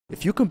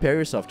If you compare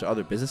yourself to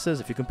other businesses,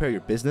 if you compare your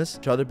business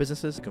to other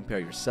businesses, compare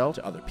yourself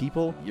to other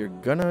people, you're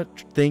gonna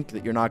think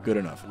that you're not good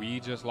enough.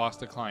 We just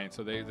lost a client.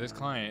 So this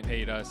client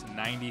paid us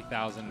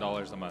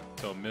 $90,000 a month.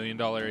 So $1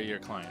 million a year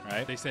client,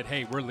 right? They said,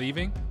 hey, we're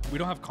leaving. We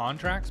don't have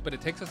contracts, but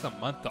it takes us a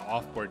month to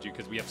offboard you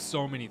because we have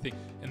so many things.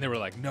 And they were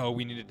like, no,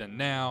 we need it done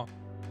now.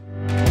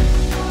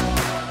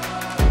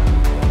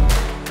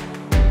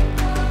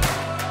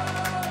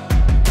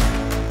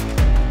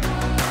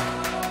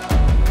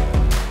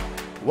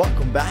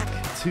 Welcome back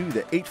to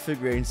the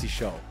 8-Figure Agency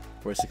Show,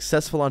 where a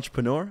successful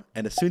entrepreneur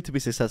and a soon-to-be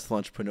successful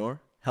entrepreneur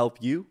help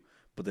you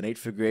build an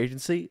 8-figure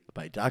agency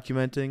by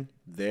documenting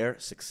their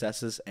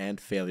successes and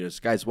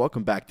failures. Guys,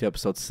 welcome back to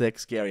episode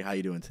 6. Gary, how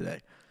you doing today?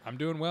 I'm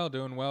doing well.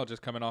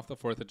 Just coming off the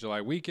 4th of July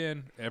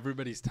weekend.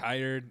 Everybody's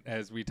tired,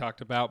 as we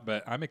talked about,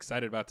 but I'm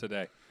excited about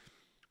today.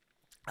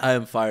 I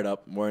am fired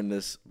up. I'm wearing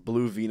this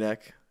blue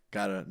V-neck.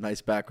 Got a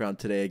nice background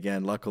today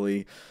again,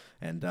 luckily.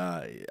 And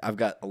I've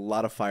got a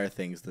lot of fire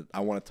things that I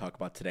want to talk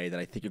about today that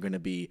I think are going to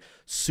be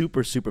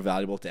super, super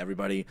valuable to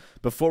everybody.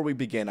 Before we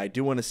begin, I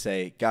do want to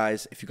say,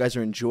 guys, if you guys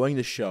are enjoying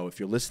the show, if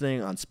you're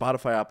listening on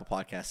Spotify, Apple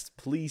Podcasts,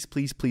 please,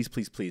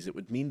 it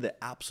would mean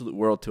the absolute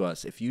world to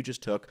us if you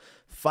just took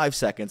 5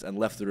 seconds and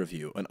left the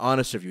review, an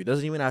honest review. It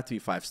doesn't even have to be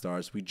 5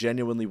 stars. We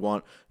genuinely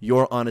want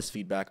your honest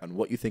feedback on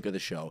what you think of the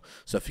show.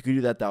 So if you could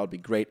do that, that would be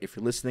great. If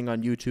you're listening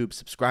on YouTube,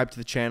 subscribe to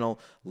the channel,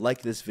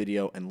 like this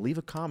video, and leave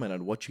a comment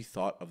on what you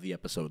thought of the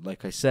episode.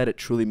 Like I said, it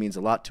truly means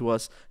a lot to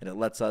us, and it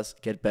lets us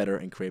get better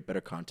and create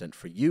better content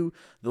for you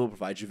that will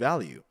provide you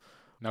value.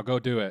 Now go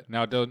do it.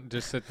 Now don't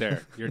just sit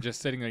there. You're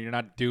just sitting there. You're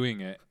not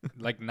doing it.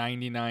 Like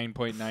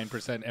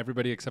 99.9%,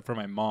 everybody except for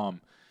my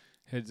mom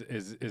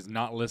is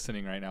not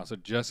listening right now. So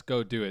just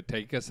go do it.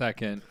 Take a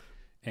second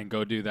and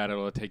go do that.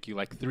 It'll take you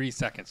like 3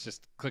 seconds.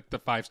 Just click the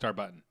 5-star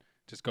button.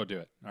 Just go do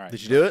it. All right.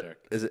 Did you do it?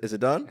 Is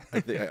it done?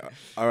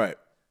 All right.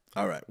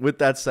 All right. With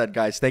that said,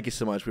 guys, thank you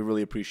so much. We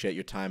really appreciate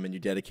your time and you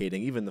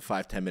dedicating even the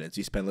 5-10 minutes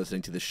you spend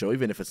listening to the show,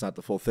 even if it's not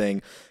the full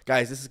thing.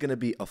 Guys, this is going to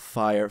be a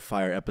fire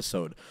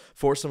episode.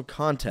 For some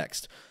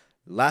context,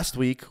 last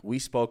week we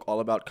spoke all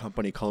about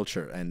company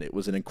culture, and it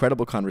was an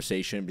incredible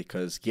conversation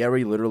because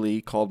Gary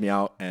literally called me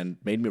out and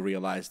made me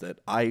realize that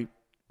I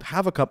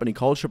have a company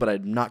culture, but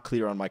I'm not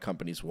clear on my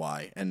company's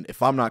why. And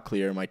if I'm not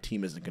clear, my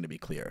team isn't going to be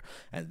clear.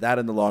 And that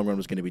in the long run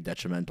was going to be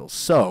detrimental.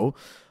 So,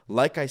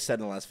 like I said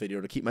in the last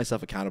video, to keep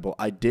myself accountable,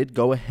 I did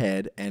go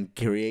ahead and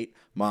create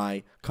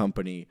my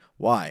company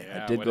why.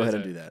 Yeah, I did go ahead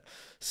and do that.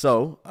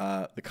 So,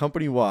 the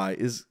company why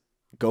is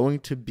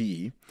going to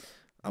be,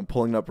 I'm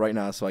pulling it up right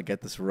now so I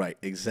get this right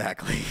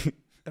exactly.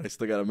 And I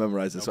still got to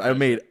memorize this. Okay.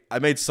 So I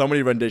made so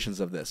many renditions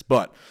of this,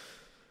 but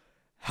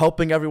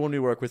helping everyone we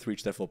work with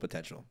reach their full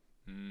potential.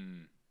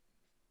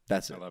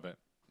 That's it. I love it.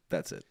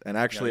 That's it. And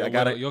actually,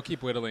 you'll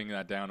keep whittling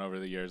that down over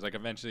the years. Like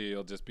eventually,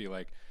 you'll just be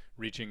like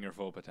reaching your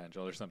full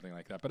potential or something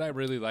like that. But I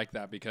really like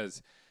that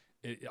because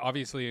it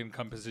obviously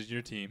encompasses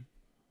your team,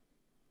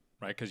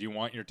 right? Because you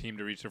want your team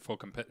to reach their full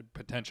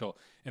potential,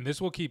 and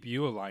this will keep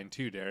you aligned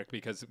too, Derek.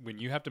 Because when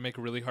you have to make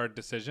really hard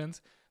decisions,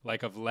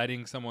 like of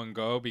letting someone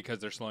go because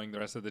they're slowing the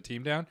rest of the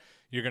team down,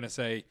 you're gonna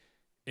say,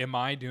 "Am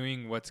I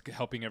doing what's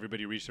helping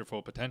everybody reach their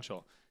full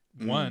potential?"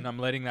 One, I'm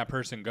letting that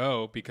person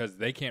go because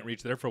they can't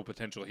reach their full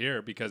potential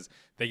here because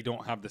they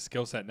don't have the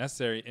skill set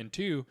necessary. And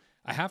two,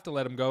 I have to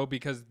let them go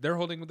because they're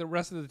holding the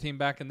rest of the team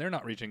back and they're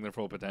not reaching their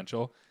full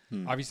potential.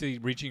 Obviously,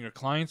 reaching your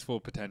client's full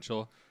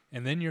potential,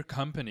 and then your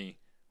company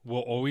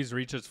will always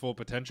reach its full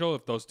potential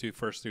if those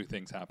first two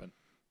things happen.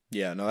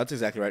 Yeah, no, that's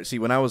exactly right. See,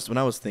 when I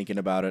was thinking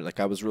about it,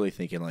 like I was really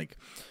thinking like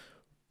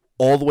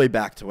all the way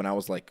back to when I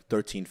was like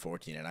 13,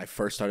 14, and I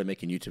first started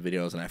making YouTube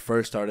videos, and I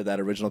first started that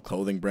original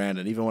clothing brand,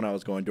 and even when I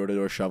was going door to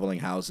door shoveling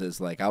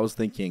houses, like I was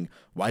thinking,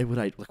 why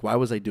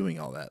was I doing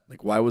all that?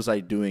 Like, why was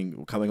I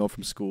coming home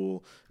from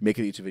school,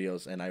 making YouTube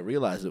videos? And I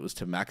realized it was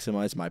to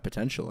maximize my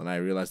potential, and I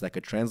realized I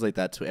could translate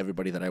that to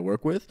everybody that I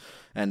work with,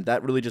 and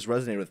that really just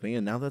resonated with me,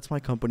 and now that's my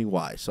company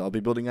why. So I'll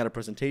be building out a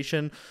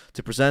presentation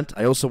to present.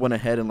 I also went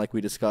ahead and, like we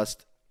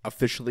discussed,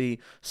 officially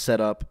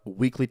set up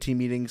weekly team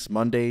meetings,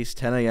 Mondays,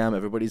 10 a.m.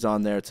 Everybody's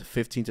on there. It's a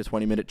 15 to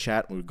 20-minute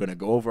chat. We're going to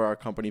go over our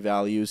company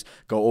values,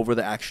 go over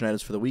the action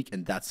items for the week,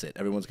 and that's it.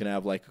 Everyone's going to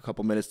have like a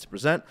couple minutes to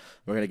present.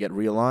 We're going to get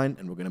realigned,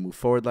 and we're going to move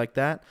forward like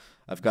that.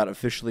 I've got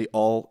officially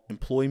all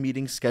employee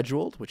meetings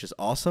scheduled, which is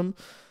awesome.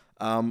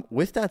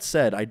 With that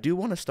said, I do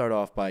want to start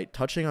off by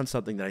touching on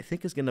something that I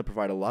think is going to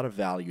provide a lot of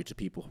value to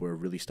people who are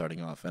really starting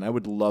off, and I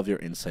would love your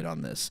insight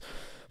on this.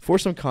 For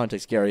some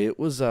context, Gary, it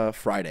was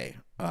Friday.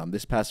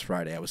 This past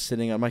Friday, I was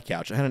sitting on my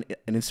couch. I had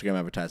an Instagram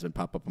advertisement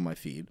pop up on my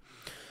feed,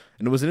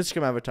 and it was an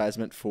Instagram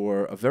advertisement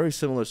for a very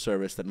similar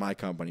service that my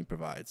company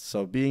provides.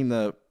 So being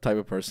the type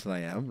of person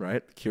I am,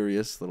 right,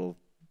 curious little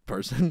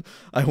person,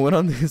 I went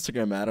on the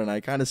Instagram ad and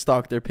I kind of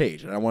stalked their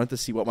page, and I wanted to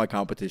see what my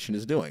competition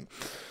is doing.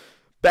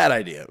 Bad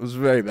idea. It was a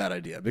very bad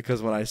idea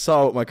because when I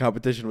saw what my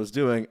competition was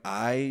doing,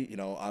 I,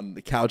 on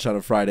the couch on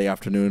a Friday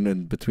afternoon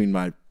and between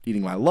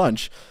eating my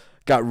lunch,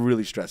 got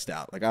really stressed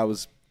out. Like I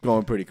was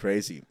going pretty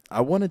crazy. I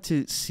wanted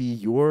to see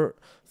your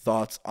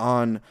thoughts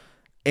on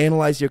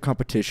analyze your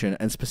competition,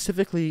 and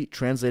specifically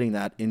translating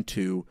that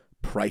into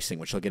pricing,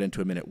 which I'll get into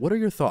in a minute. What are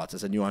your thoughts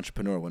as a new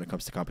entrepreneur when it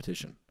comes to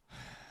competition?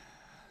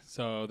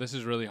 So this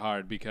is really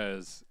hard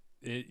because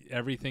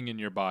everything in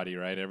your body,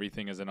 right?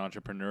 Everything as an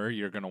entrepreneur,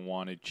 you're going to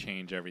want to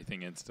change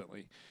everything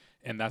instantly.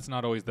 And that's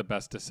not always the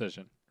best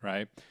decision,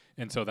 right?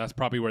 And so that's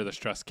probably where the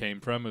stress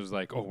came from. It was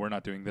like, oh, we're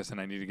not doing this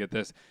and I need to get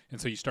this. And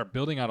so you start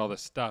building out all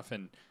this stuff,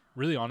 and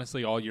really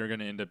honestly, all you're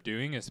going to end up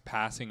doing is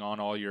passing on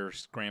all your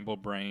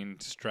scrambled brain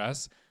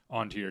stress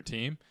onto your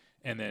team.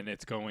 And then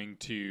it's going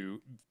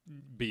to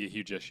be a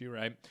huge issue,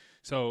 right?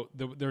 So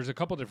there's a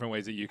couple different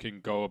ways that you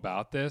can go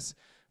about this.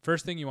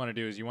 First thing you want to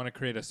do is you want to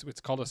create it's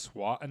called a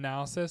SWOT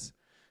analysis.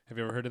 Have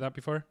you ever heard of that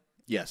before?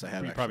 Yes, I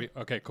have.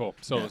 Okay, cool.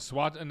 So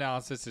SWOT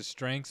analysis is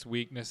strengths,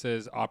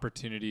 weaknesses,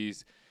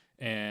 opportunities,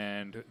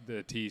 and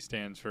the T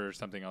stands for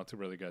something else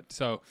really good.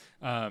 So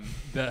anyways,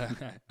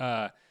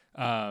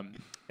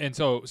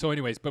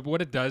 but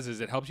what it does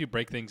is it helps you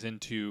break things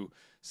into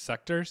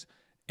sectors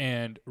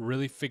and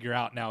really figure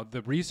out. Now,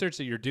 the research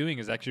that you're doing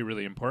is actually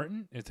really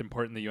important. It's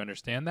important that you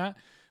understand that,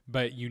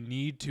 but you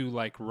need to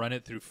like run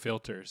it through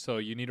filters. So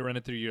you need to run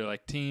it through your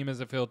like team as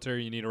a filter.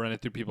 You need to run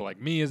it through people like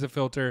me as a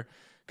filter.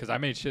 Because I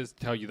may just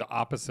tell you the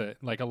opposite.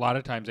 Like a lot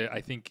of times,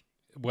 I think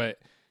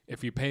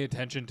if you pay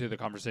attention to the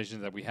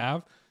conversations that we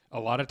have, a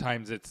lot of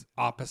times it's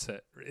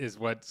opposite is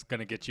what's going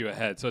to get you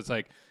ahead. So it's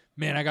like,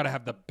 man, I got to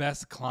have the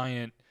best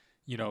client,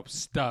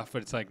 stuff.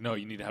 But it's like, no,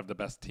 you need to have the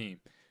best team.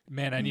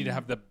 Man, I need to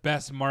have the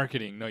best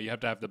marketing. No, you have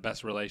to have the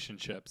best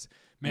relationships.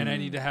 Man, I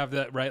need to have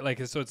that, right?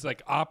 Like, so it's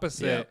like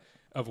opposite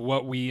of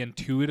what we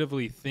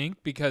intuitively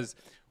think, because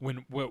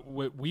when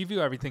we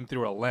view everything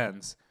through a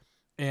lens,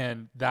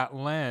 and that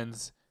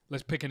lens,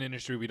 let's pick an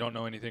industry we don't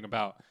know anything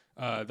about,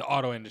 the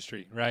auto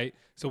industry, right?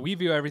 So we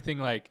view everything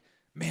like,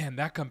 man,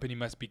 that company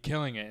must be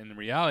killing it. And in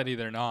reality,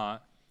 they're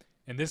not.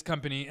 And this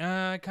company,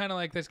 kind of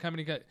like this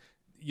company,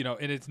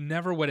 and it's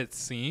never what it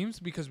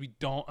seems because we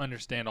don't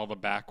understand all the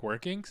back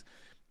workings.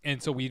 And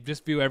so we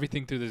just view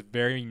everything through this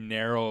very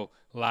narrow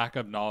lack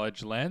of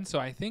knowledge lens. So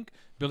I think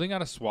building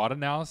out a SWOT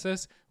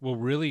analysis will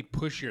really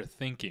push your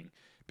thinking,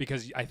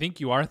 because I think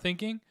you are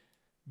thinking,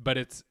 but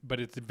it's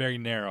very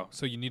narrow.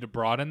 So you need to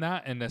broaden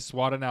that. And the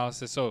SWOT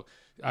analysis, so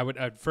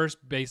I'd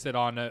first base it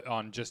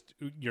on just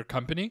your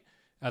company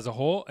as a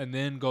whole, and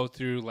then go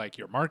through like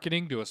your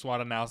marketing, do a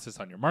SWOT analysis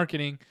on your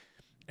marketing,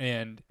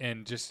 and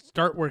just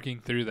start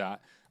working through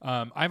that.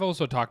 I've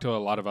also talked to a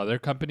lot of other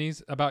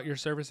companies about your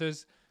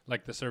services,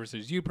 like the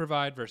services you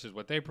provide versus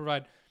what they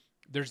provide.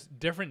 There's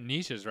different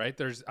niches, right?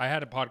 I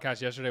had a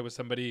podcast yesterday with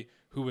somebody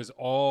who was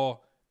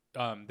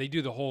they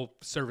do the whole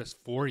service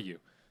for you.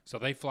 So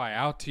they fly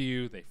out to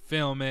you, they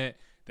film it.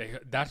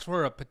 That's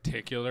for a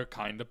particular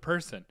kind of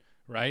person,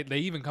 right? They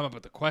even come up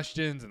with the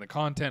questions and the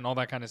content and all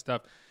that kind of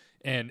stuff,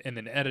 and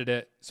then edit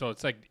it. So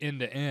it's like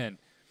end to end.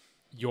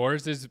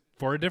 Yours is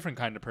for a different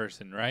kind of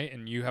person, right?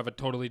 And you have a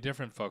totally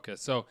different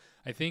focus. So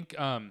I think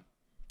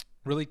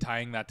really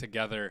tying that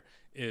together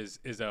is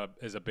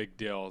a big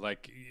deal.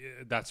 Like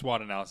that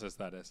SWOT analysis,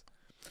 that is.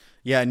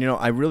 Yeah, and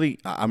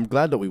I'm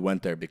glad that we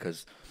went there,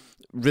 because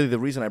really the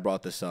reason I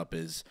brought this up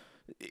is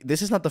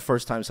this is not the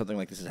first time something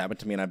like this has happened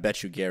to me, and I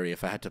bet you, Gary,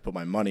 if I had to put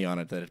my money on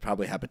it, that it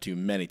probably happened to you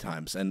many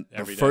times. And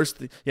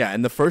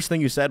the first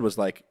thing you said was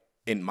like,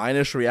 in my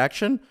initial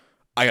reaction,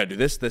 I gotta do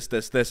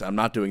this. I'm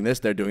not doing this.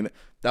 They're doing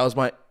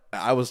that.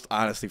 I was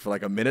honestly, for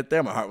like a minute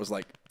there, my heart was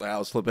like, I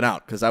was flipping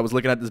out, because I was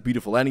looking at this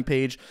beautiful landing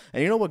page.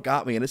 And you know what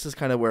got me? And this is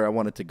kind of where I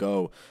wanted to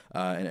go.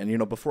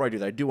 And before I do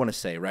that, I do want to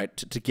say, right,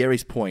 to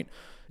Gary's point,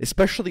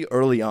 especially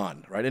early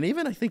on, right? And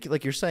even I think,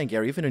 like you're saying,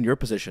 Gary, even in your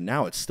position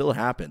now, it still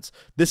happens.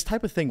 This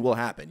type of thing will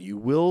happen. You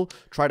will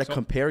try to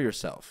compare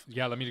yourself.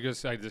 Yeah, let me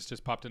just say, this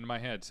just popped into my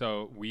head.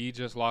 So we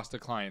just lost a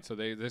client. So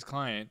this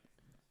client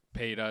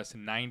paid us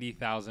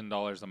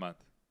 $90,000 a month.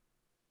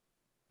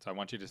 So I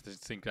want you to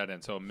sink that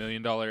in. So $1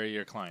 million a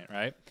year client,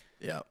 right?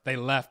 Yeah. They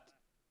left.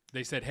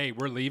 They said, hey,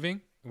 we're leaving.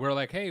 We're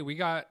like, hey, we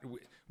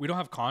don't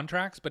have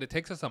contracts, but it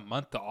takes us a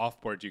month to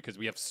offboard you because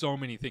we have so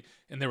many things.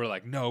 And they were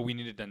like, no, we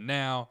need it done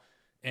now.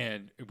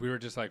 And we were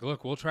just like,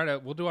 look, we'll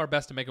do our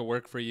best to make it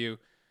work for you.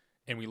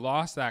 And we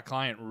lost that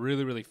client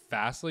really, really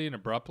fastly and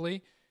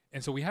abruptly.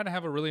 And so we had to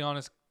have a really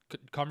honest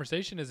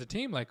conversation as a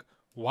team. Like,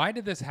 why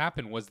did this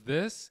happen? Was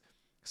this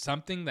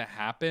something that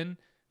happened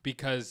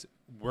because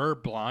we're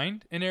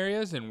blind in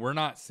areas and we're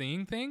not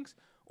seeing things?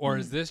 Or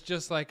is this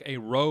just like a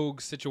rogue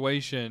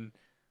situation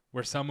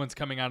where someone's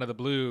coming out of the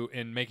blue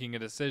and making a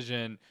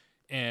decision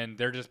and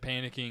they're just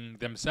panicking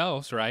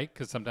themselves, right?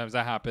 Because sometimes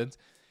that happens.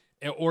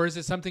 Or is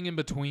it something in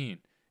between?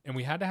 And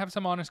we had to have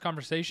some honest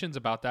conversations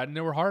about that. And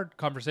they were hard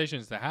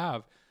conversations to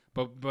have,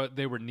 but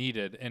they were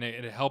needed. And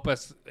it helped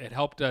us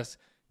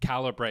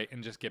calibrate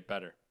and just get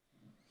better.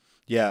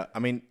 Yeah, I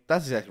mean,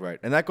 that's exactly right.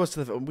 And that goes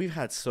to we've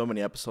had so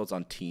many episodes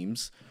on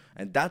teams,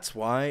 and that's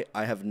why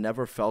I have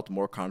never felt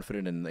more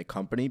confident in a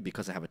company,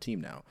 because I have a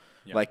team now.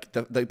 Yeah. Like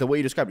the way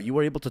you described it, you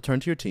were able to turn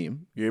to your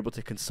team, you're able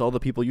to consult the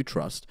people you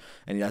trust,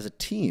 and as a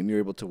team, you're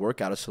able to work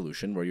out a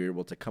solution where you're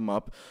able to come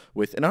up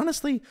with, and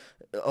honestly,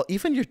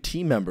 even your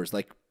team members,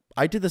 like,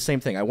 I did the same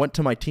thing. I went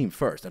to my team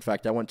first. In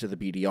fact, I went to the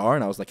BDR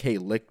and I was like, hey,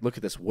 look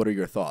at this. What are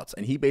your thoughts?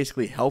 And he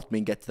basically helped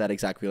me get to that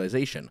exact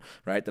realization,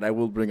 right, that I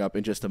will bring up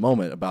in just a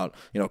moment about,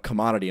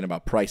 commodity and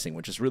about pricing,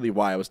 which is really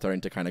why I was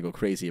starting to kind of go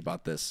crazy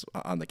about this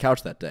on the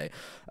couch that day.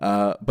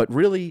 But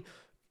really,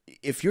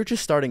 if you're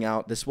just starting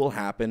out, this will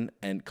happen.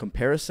 And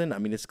comparison, I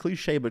mean, it's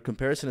cliche, but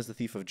comparison is the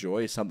thief of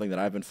joy is something that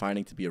I've been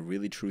finding to be a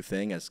really true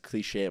thing, as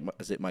cliche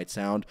as it might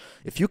sound.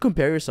 If you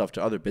compare yourself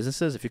to other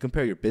businesses, if you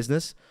compare your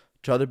business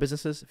to other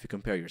businesses, if you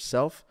compare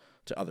yourself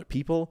to other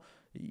people,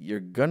 you're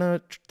going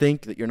to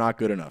think that you're not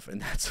good enough.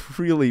 And that's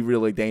really,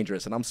 really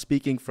dangerous. And I'm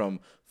speaking from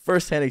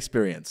firsthand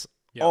experience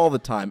all the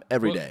time,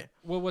 every day.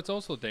 Well, what's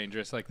also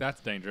dangerous, like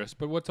that's dangerous,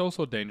 but what's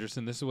also dangerous,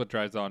 and this is what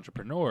drives the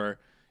entrepreneur,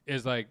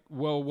 is like,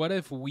 well, what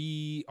if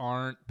we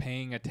aren't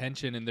paying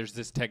attention and there's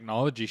this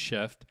technology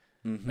shift?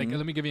 Mm-hmm. Like,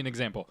 let me give you an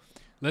example.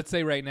 Let's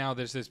say right now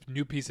there's this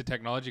new piece of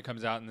technology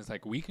comes out and it's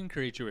like, we can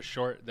create you a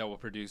short that will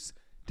produce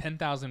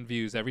 10,000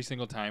 views every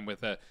single time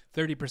with a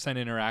 30%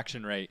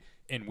 interaction rate.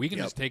 And we can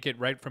just take it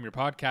right from your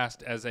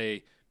podcast as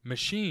a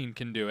machine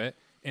can do it.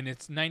 And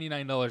it's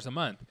 $99 a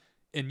month.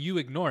 And you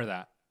ignore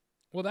that.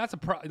 Well, that's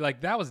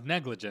that was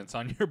negligence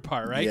on your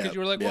part, right? Because you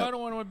were like, well, I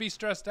don't want to be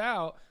stressed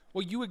out.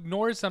 Well, you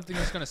ignored something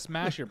that's going to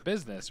smash your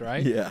business,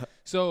 right? Yeah.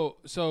 So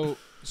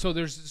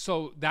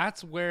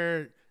that's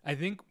where I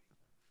think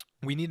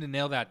we need to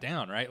nail that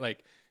down, right?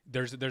 Like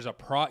you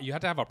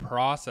have to have a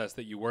process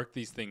that you work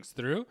these things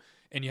through,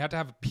 and you have to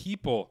have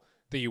people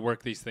that you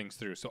work these things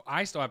through. So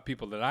I still have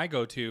people that I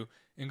go to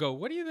and go,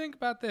 what do you think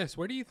about this?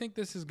 Where do you think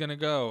this is going to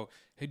go?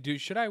 Hey,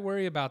 should I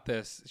worry about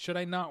this? Should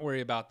I not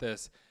worry about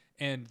this?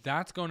 And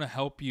that's going to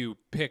help you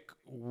pick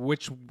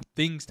which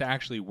things to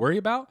actually worry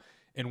about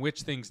and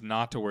which things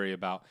not to worry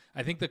about.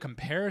 I think the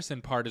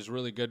comparison part is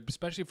really good,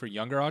 especially for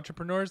younger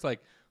entrepreneurs.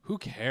 Like, who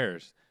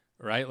cares,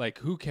 right? Like,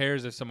 who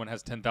cares if someone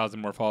has 10,000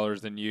 more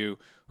followers than you?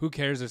 Who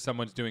cares if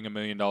someone's doing $1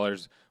 million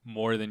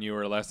more than you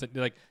or less?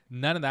 Like,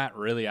 none of that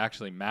really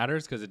actually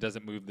matters because it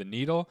doesn't move the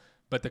needle.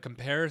 But the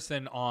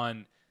comparison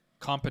on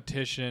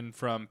competition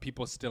from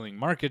people stealing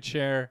market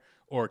share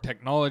or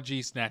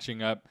technology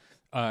snatching up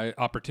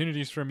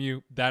opportunities from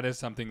you, that is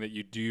something that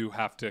you do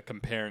have to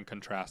compare and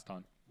contrast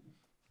on.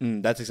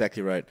 That's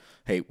exactly right.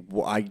 Hey,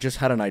 I just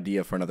had an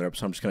idea for another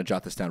episode. I'm just going to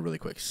jot this down really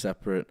quick.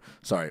 Sorry,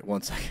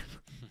 1 second.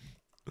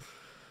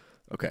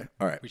 Okay,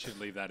 all right. We should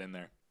leave that in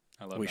there.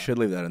 I love We that. should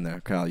leave that in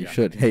there. Kyle, you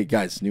should. Hey,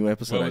 guys, new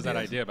episode What was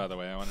ideas. that idea, by the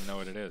way? I want to know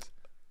what it is.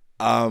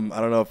 I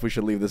don't know if we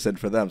should leave this in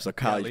for them. So,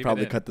 Kyle, you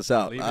probably cut this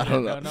out. Leave I it don't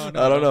in. know.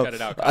 No, I don't know. Cut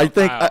it out, Kyle. I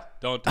think Kyle,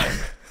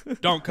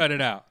 don't cut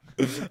it out.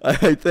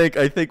 I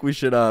think we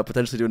should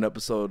potentially do an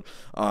episode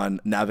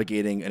on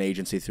navigating an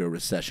agency through a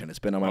recession. It's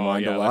been on my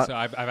mind a lot.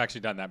 I've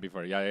actually done that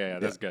before. Yeah.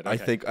 That's good.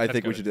 Okay. I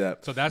think we should do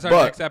that. So that's our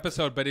next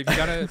episode. But if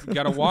you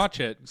gotta watch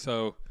it,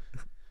 so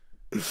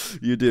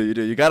you do.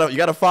 You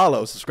gotta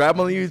follow, subscribe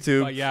on the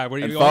YouTube.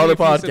 And follow the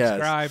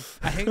podcast. Subscribe.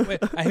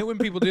 I hate when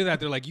people do that.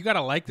 They're like, you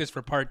gotta like this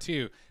for part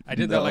 2. I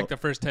did that like the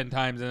first 10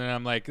 times, and then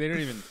I'm like, they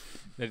didn't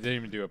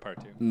even do a part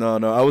 2. No.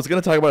 I was going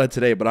to talk about it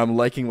today, but I'm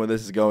liking where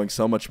this is going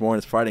so much more, and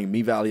it's providing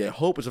me value. I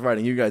hope it's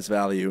providing you guys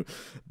value.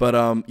 But,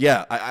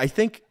 I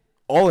think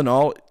all in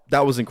all,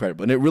 that was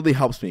incredible. And it really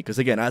helps me because,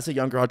 again, as a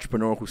younger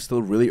entrepreneur who's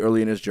still really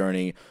early in his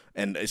journey,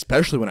 and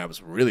especially when I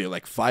was really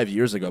like 5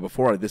 years ago,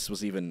 before this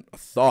was even a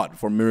thought,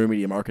 before Mirror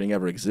Media Marketing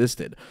ever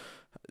existed,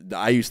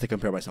 I used to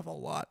compare myself a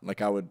lot.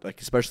 Like I would,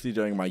 especially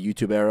during my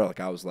YouTube era,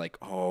 I was like,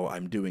 oh,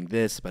 I'm doing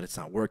this, but it's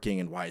not working.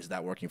 And why is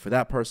that working for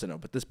that person? Oh,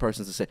 but this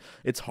person's to say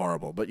it's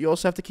horrible. But you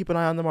also have to keep an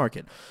eye on the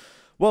market.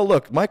 Well,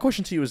 look, my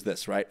question to you is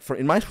this, right?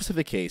 In my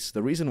specific case,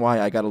 the reason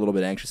why I got a little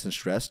bit anxious and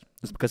stressed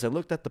is because I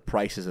looked at the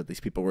prices that these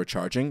people were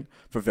charging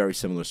for very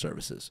similar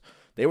services.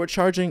 They were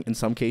charging, in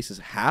some cases,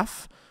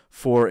 half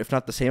for, if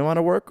not the same amount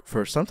of work,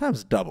 for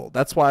sometimes double.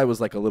 That's why I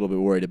was a little bit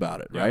worried about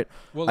it, right?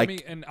 Well,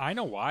 and I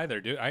know why they're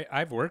doing.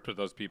 I've worked with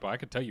those people. I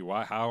could tell you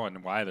how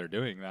and why they're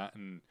doing that,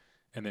 and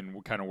then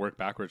we'll kind of work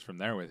backwards from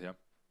there with you.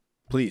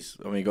 Please,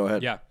 go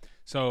ahead. Yeah.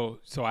 So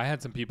I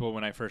had some people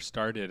when I first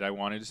started. I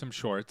wanted some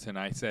shorts, and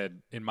I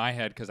said in my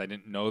head, because I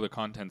didn't know the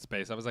content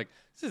space, I was like,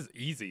 "This is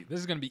easy. This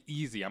is gonna be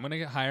easy. I'm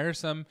gonna hire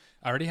some.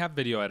 I already have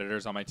video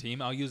editors on my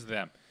team. I'll use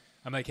them.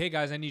 I'm like, hey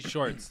guys, I need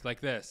shorts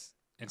like this,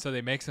 and so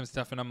they make some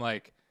stuff, and I'm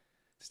like,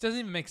 this doesn't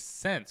even make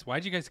sense.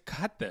 Why'd you guys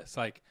cut this?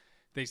 Like,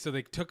 they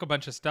took a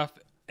bunch of stuff,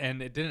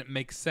 and it didn't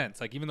make sense.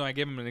 Like, even though I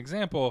gave them an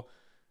example,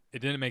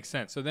 it didn't make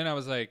sense. So then I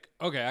was like,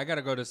 okay, I got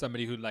to go to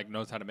somebody who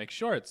knows how to make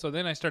shorts. So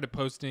then I started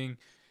posting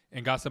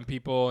and got some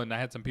people, and I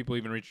had some people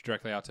even reach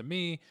directly out to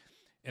me,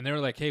 and they were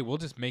like, hey, we'll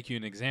just make you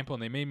an example.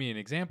 And they made me an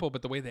example,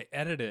 but the way they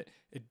edited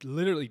it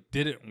literally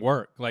didn't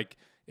work. Like,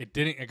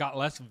 it got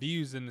less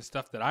views than the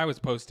stuff that I was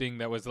posting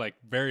that was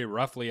very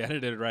roughly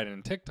edited right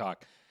in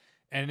TikTok.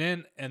 And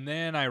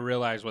then I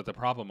realized what the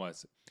problem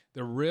was.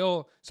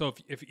 So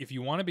if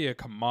you want to be a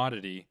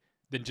commodity,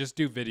 then just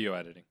do video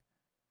editing.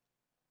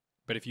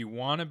 But if you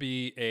want to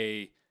be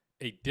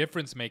a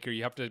difference maker,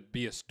 you have to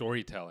be a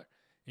storyteller.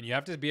 And you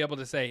have to be able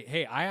to say,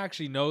 hey, I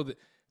actually know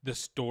the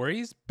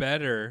stories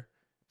better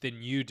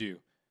than you do,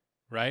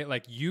 right?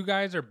 Like you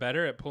guys are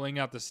better at pulling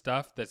out the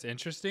stuff that's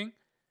interesting,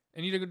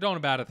 and you don't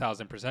about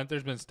 1,000%.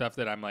 There's been stuff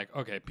that I'm like,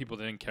 okay, people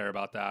didn't care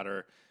about that,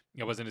 or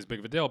it wasn't as big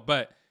of a deal.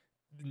 But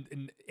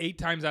 8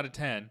 times out of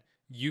 10,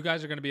 you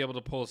guys are going to be able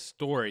to pull a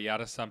story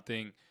out of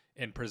something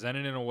and present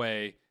it in a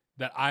way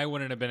that I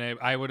wouldn't have been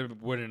able,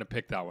 wouldn't have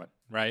picked that one,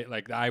 right?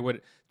 Like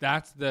and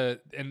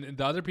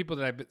the other people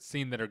that I've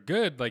seen that are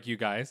good, like you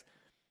guys,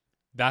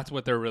 that's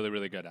what they're really,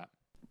 really good at.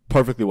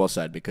 Perfectly well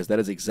said, because that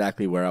is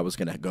exactly where I was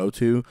going to go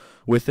to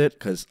with it,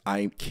 because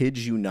I kid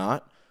you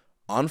not,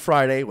 on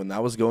Friday when I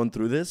was going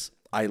through this,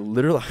 I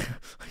literally,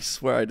 I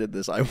swear I did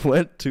this. I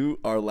went to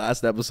our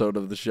last episode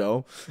of the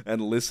show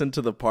and listened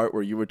to the part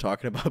where you were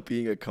talking about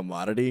being a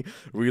commodity.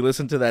 We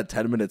listened to that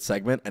 10-minute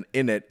segment, and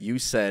in it, you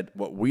said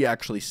what we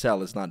actually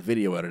sell is not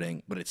video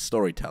editing, but it's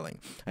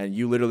storytelling. And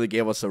you literally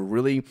gave us a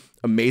really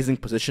amazing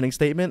positioning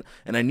statement,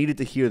 and I needed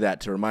to hear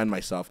that to remind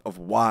myself of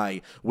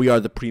why we are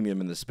the premium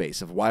in the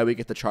space, of why we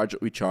get to charge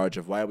what we charge,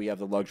 of why we have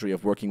the luxury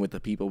of working with the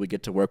people we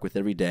get to work with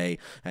every day,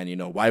 and, you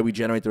know, why we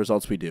generate the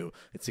results we do.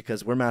 It's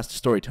because we're master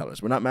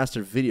storytellers. We're not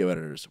master video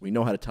editors. We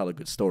know how to tell a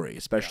good story,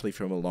 especially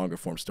from a longer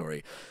form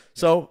story.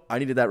 So I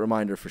needed that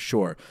reminder for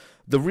sure.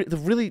 The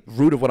really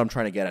root of what I'm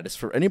trying to get at is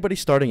for anybody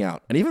starting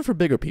out, and even for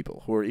bigger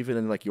people who are even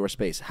in like your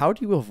space, how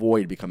do you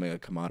avoid becoming a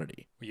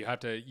commodity? You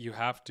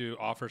have to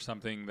offer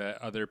something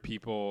that other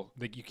people,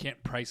 like, you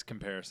can't price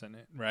comparison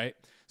it, right?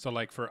 So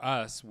like for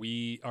us,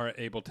 we are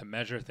able to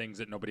measure things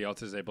that nobody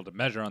else is able to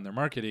measure on their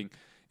marketing.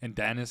 And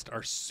dentists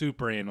are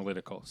super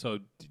analytical. So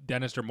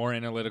dentists are more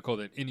analytical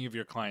than any of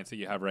your clients that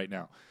you have right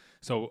now.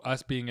 So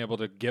us being able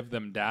to give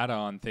them data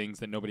on things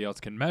that nobody else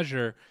can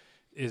measure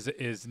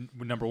is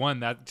number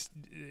one, that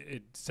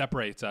it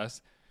separates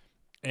us.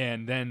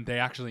 And then they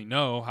actually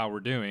know how we're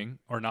doing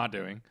or not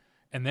doing.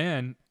 And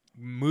then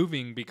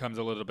moving becomes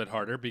a little bit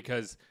harder,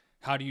 because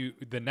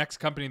the next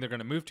company they're going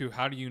to move to,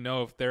 how do you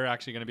know if they're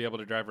actually going to be able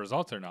to drive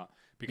results or not?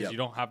 Because you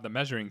don't have the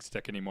measuring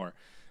stick anymore.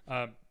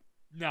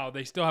 Now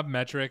they still have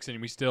metrics,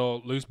 and we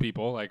still lose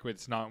people. Like we're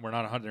not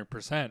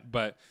 100%,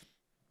 but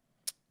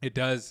it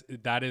does.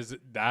 That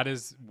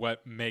is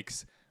what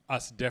makes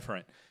us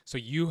different. So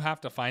you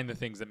have to find the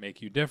things that make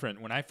you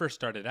different. When I first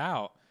started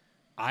out,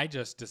 I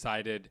just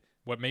decided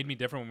what made me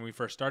different when we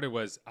first started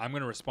was I'm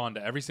going to respond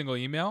to every single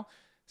email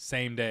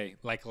same day,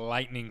 like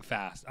lightning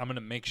fast. I'm going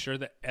to make sure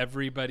that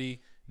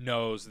everybody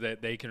knows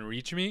that they can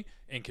reach me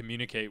and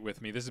communicate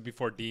with me. This is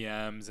before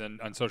DMs and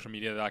on social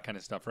media, that kind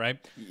of stuff, right?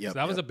 So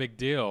that was a big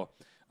deal.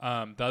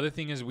 The other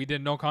thing is we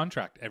did no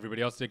contract.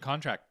 Everybody else did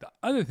contract. The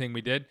other thing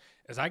we did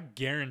is I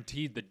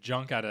guaranteed the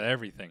junk out of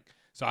everything.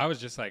 So I was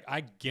just like,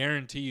 I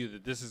guarantee you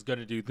that this is going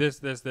to do this,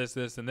 this, this,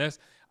 this, and this.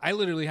 I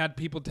literally had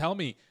people tell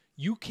me,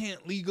 you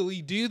can't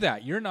legally do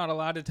that. You're not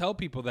allowed to tell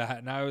people that.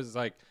 And I was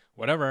like,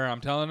 whatever,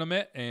 I'm telling them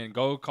it, and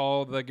go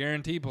call the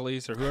guarantee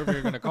police or whoever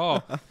you're going to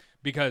call.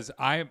 Because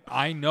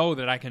I know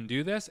that I can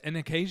do this. And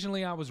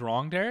occasionally I was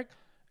wrong, Derek,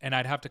 and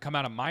I'd have to come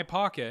out of my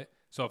pocket.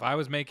 So if I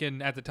was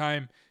making, at the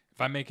time,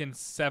 if I'm making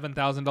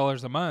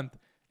 $7,000 a month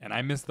and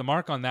I missed the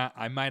mark on that,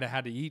 I might have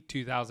had to eat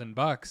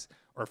 $2,000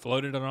 or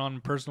floated it on a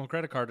personal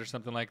credit card or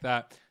something like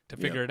that to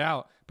figure it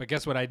out. But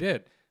guess what I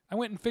did? I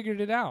went and figured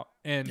it out.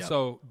 And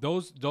so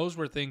those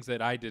were things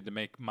that I did to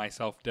make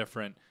myself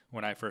different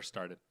when I first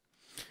started.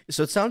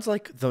 So it sounds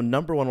like the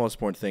number one most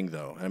important thing,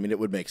 though, I mean, it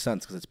would make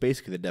sense because it's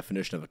basically the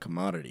definition of a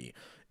commodity,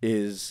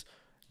 is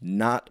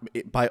not,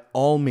 by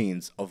all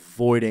means,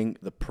 avoiding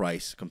the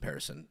price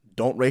comparison.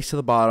 Don't race to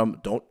the bottom.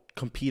 Don't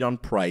compete on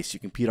price. You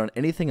compete on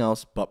anything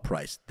else but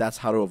price. That's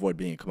how to avoid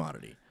being a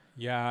commodity.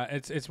 Yeah,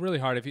 it's really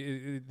hard.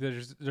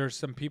 There's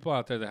some people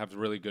out there that have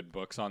really good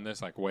books on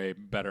this, like way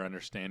better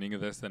understanding of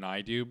this than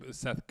I do.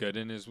 Seth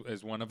Godin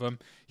is one of them.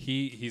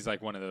 He's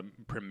like one of the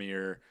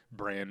premier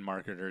brand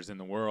marketers in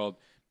the world,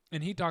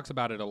 and he talks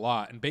about it a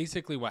lot. And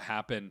basically, what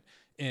happened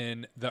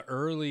in the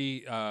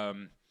early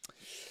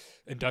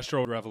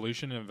Industrial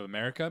Revolution of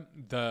America,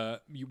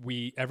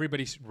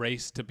 everybody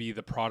raced to be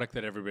the product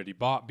that everybody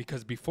bought,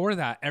 because before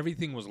that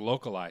everything was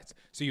localized.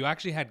 So you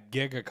actually had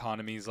gig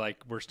economies like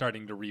we're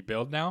starting to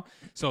rebuild now.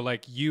 So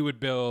like you would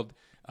build,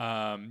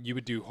 you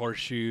would do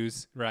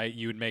horseshoes, right?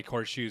 You would make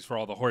horseshoes for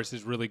all the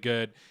horses really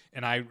good,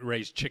 and I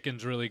raised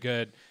chickens really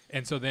good.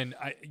 And so then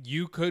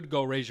you could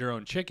go raise your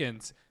own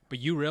chickens, but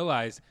you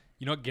realize,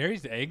 you know what,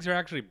 Gary's eggs are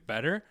actually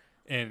better,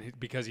 and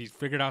because he's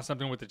figured out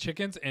something with the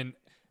chickens, and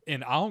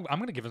I'm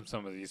going to give him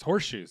some of these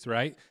horseshoes,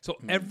 right? So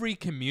every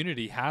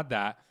community had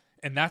that,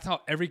 and that's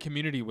how every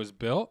community was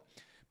built.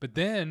 But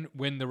then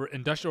when the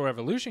Industrial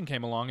Revolution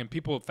came along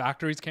and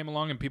factories came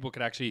along and people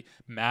could actually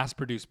mass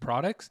produce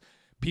products,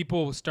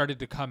 people started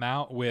to come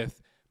out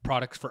with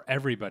products for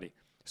everybody.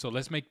 So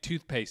let's make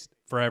toothpaste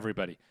for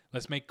everybody.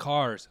 Let's make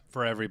cars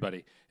for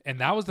everybody. And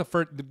that was the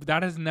first,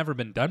 that has never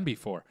been done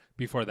before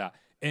that.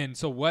 And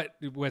so what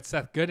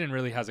Seth Godin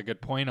really has a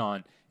good point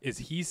on is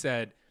he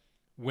said,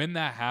 when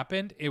that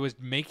happened, it was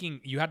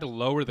you had to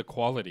lower the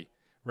quality,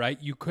 right?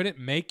 You couldn't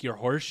make your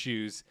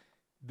horseshoes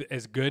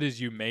as good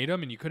as you made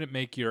them, and you couldn't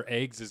make your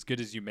eggs as good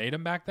as you made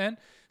them back then.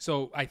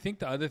 So I think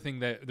the other thing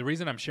the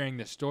reason I'm sharing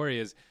this story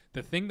is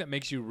the thing that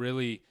makes you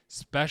really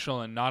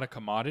special and not a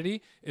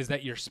commodity is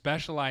that you're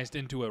specialized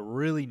into a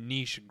really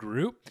niche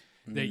group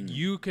that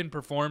you can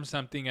perform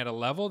something at a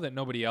level that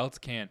nobody else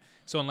can.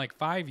 So in like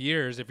 5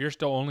 years, if you're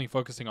still only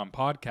focusing on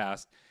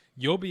podcasts,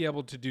 you'll be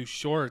able to do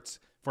shorts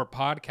for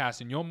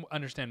podcasts, and you'll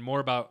understand more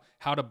about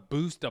how to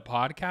boost a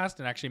podcast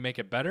and actually make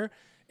it better.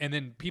 And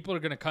then people are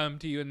going to come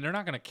to you, and they're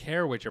not going to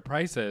care what your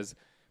price is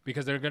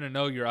because they're going to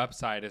know your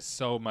upside is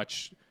so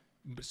much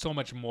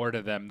more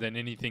to them than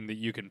anything that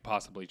you can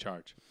possibly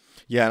charge.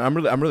 Yeah,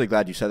 and I'm really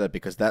glad you said that,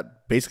 because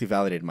that basically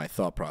validated my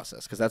thought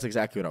process, because that's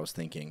exactly what I was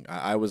thinking.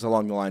 I was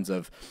along the lines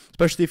of,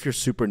 especially if you're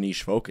super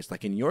niche focused,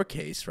 like in your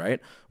case,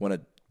 right? When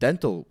a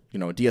dental,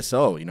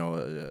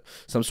 DSO,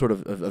 some sort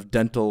of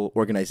dental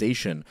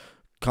organization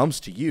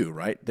comes to you,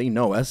 right? They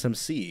know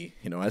SMC,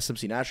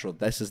 SMC Natural,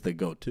 this is the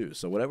go-to.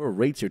 So whatever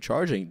rates you're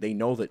charging, they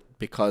know that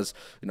because,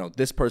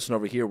 this person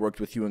over here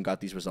worked with you and got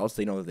these results,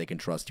 they know that they can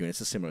trust you. And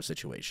it's a similar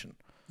situation.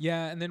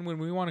 Yeah, and then when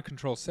we want to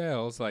control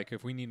sales, like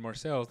if we need more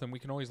sales, then we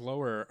can always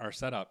lower our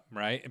setup,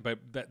 right? But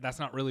that's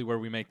not really where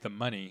we make the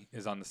money,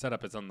 is on the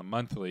setup, it's on the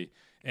monthly.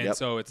 And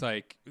so it's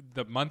like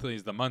the monthly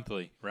is the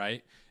monthly,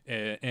 right?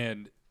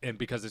 And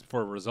because it's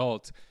for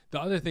results.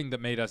 The other thing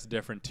that made us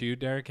different too,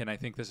 Derek, and I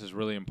think this is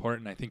really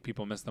important, I think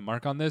people miss the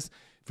mark on this.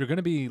 If you're going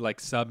to be like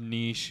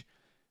sub-niche,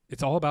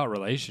 it's all about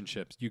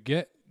relationships.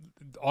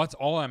 That's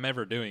all I'm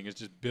ever doing is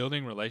just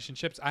building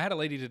relationships. I had a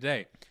lady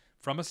today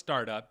from a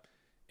startup,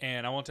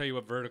 and I won't tell you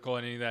what vertical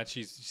and any of that.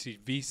 She's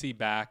VC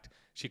backed.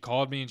 She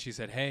called me and she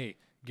said, "Hey,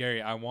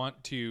 Gary,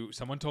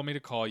 someone told me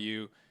to call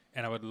you,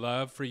 and I would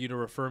love for you to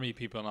refer me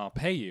people, and I'll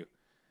pay you."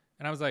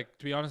 And I was like,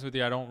 to be honest with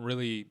you, I don't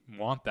really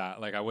want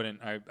that. Like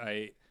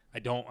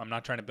I'm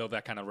not trying to build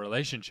that kind of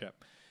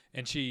relationship.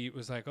 And she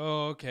was like,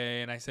 "Oh,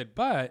 okay." And I said,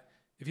 "But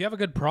if you have a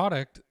good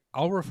product,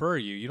 I'll refer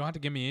you. You don't have to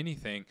give me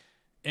anything.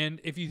 And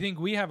if you think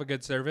we have a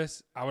good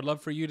service, I would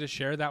love for you to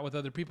share that with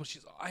other people."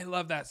 She's like, "I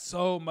love that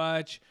so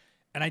much."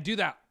 And I do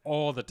that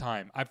all the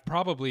time. I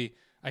probably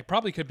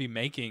could be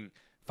making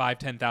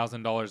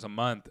 $5,000-$10,000 a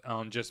month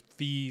on just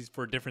fees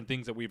for different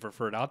things that we've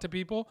referred out to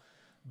people.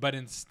 But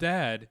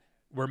instead,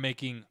 we're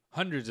making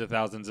hundreds of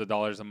thousands of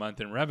dollars a month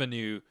in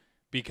revenue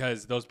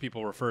because those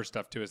people refer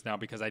stuff to us now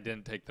because I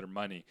didn't take their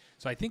money.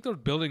 So I think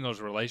building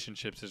those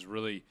relationships is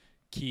really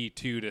key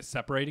too, to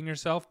separating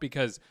yourself,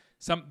 because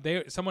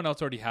someone else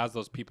already has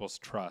those people's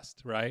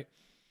trust, right?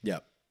 Yeah.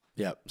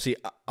 Yeah. See,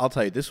 I'll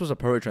tell you, this was a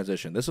perfect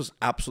transition. This was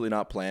absolutely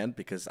not planned,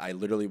 because I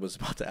literally was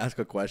about to ask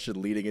a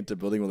question leading into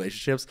building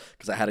relationships,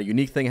 because I had a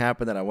unique thing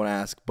happen that I want to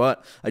ask.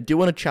 But I do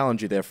want to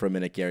challenge you there for a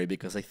minute, Gary,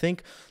 because I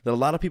think that a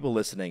lot of people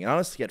listening, and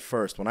honestly, at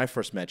first, when I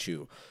first met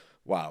you,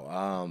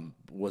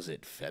 was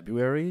it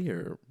February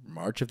or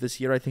March of this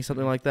year? I think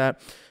something like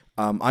that.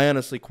 I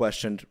honestly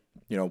questioned,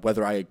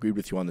 whether I agreed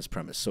with you on this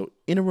premise. So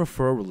in a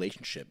referral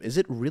relationship, is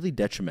it really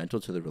detrimental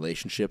to the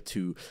relationship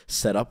to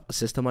set up a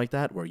system like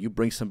that, where you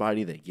bring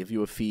somebody, they give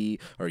you a fee,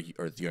 or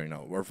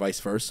vice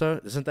versa?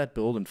 Doesn't that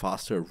build and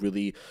foster a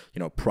really,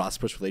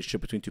 prosperous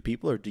relationship between two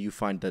people, or do you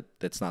find that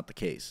that's not the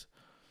case?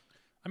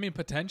 I mean,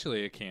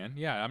 potentially it can.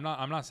 Yeah, I'm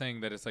not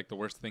saying that it's like the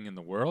worst thing in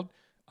the world.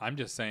 I'm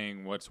just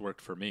saying what's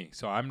worked for me.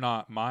 So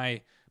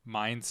my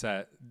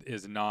mindset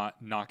is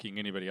not knocking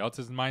anybody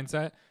else's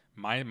mindset.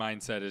 My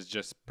mindset is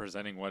just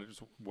presenting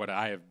what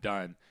I have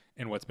done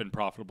and what's been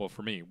profitable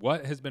for me.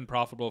 What has been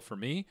profitable for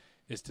me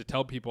is to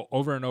tell people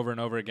over and over and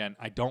over again,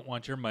 I don't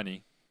want your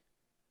money.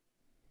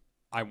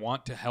 I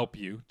want to help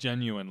you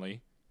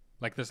genuinely.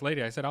 Like this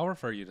lady, I said, I'll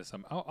refer you to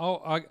some.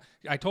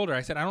 I told her,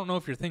 I said, I don't know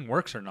if your thing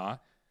works or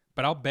not,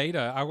 but I'll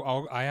beta.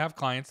 I have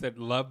clients that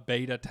love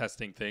beta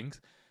testing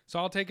things. So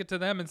I'll take it to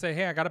them and say,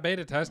 "Hey, I got a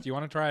beta test. You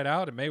want to try it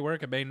out? It may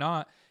work, it may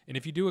not. And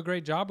if you do a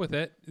great job with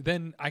it,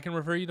 then I can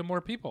refer you to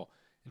more people."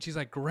 And she's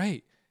like,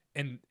 "Great."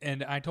 And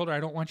I told her, I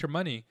don't want your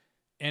money.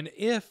 And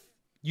if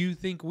you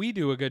think we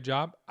do a good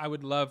job, I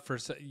would love for,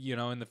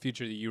 in the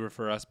future that you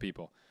refer us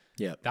people.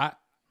 Yeah.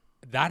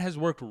 That has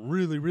worked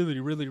really, really,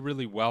 really,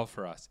 really well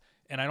for us.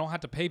 And I don't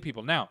have to pay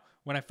people. Now,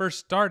 when I first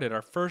started,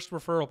 our first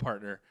referral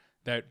partner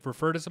that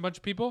referred us a bunch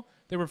of people,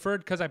 they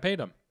referred because I paid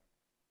them.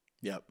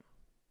 Yep.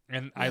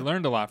 And I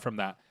learned a lot from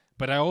that.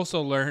 But I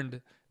also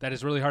learned that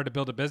it's really hard to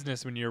build a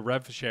business when you're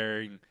rev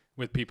sharing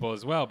with people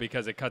as well,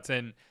 because it cuts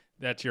in,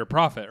 that's your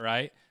profit,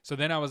 right? So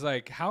then I was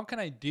like, how can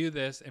I do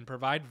this and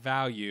provide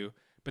value?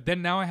 But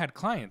then now I had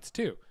clients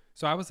too.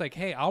 So I was like,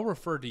 hey, I'll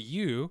refer to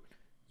you.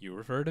 You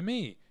refer to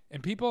me.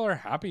 And people are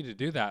happy to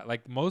do that.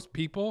 Like most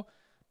people,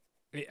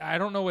 I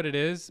don't know what it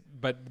is,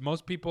 but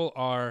most people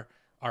are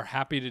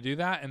happy to do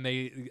that. And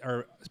they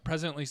are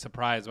pleasantly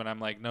surprised when I'm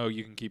like, no,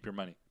 you can keep your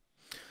money.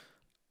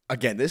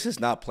 Again, this is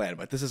not planned,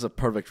 but this is a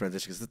perfect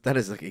transition, because that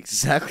is like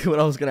exactly what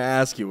I was going to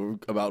ask you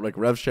about, like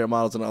rev share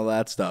models and all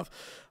that stuff.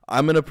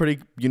 I'm in a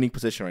pretty unique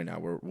position right now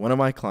where one of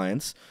my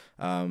clients,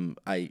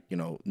 I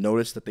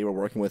noticed that they were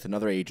working with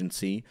another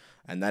agency,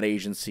 and that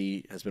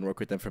agency has been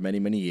working with them for many,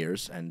 many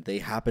years, and they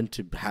happen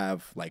to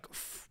have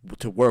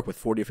to work with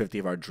 40 or 50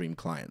 of our dream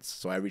clients.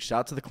 So I reached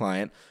out to the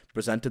client,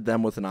 presented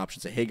them with an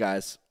option, say, hey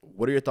guys,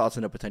 what are your thoughts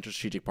on a potential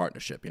strategic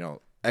partnership?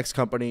 X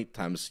company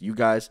times you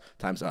guys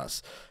times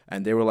us.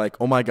 And they were like,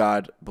 oh my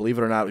God, believe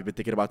it or not, we've been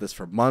thinking about this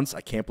for months.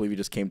 I can't believe you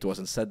just came to us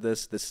and said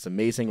this. This is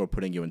amazing. We're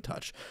putting you in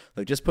touch.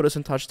 Like, just put us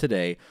in touch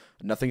today.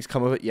 Nothing's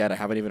come of it yet. I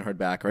haven't even heard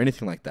back or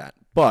anything like that.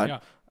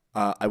 But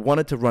I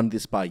wanted to run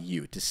this by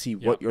you to see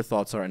what your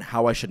thoughts are and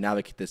how I should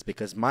navigate this,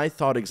 because my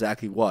thought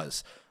exactly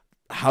was,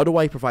 how do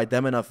I provide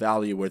them enough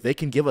value where they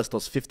can give us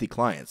those 50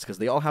 clients? Because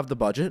they all have the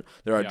budget.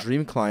 They're our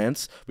dream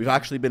clients. We've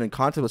actually been in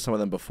contact with some of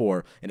them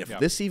before. And if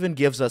this even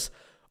gives us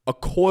a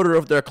quarter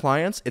of their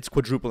clients, it's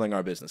quadrupling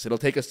our business. It'll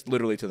take us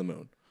literally to the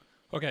moon.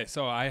 Okay,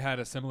 so I had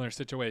a similar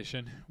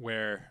situation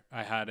where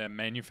I had a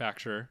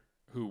manufacturer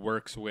who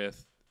works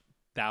with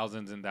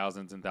thousands and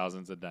thousands and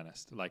thousands of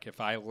dentists. Like,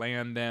 if I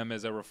land them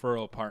as a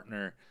referral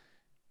partner,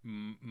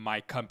 my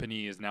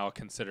company is now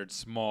considered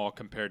small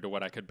compared to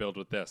what I could build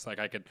with this. Like,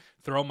 I could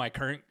throw my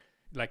current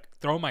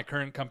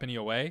company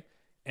away,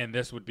 and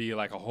this would be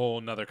like a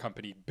whole nother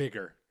company,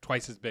 bigger,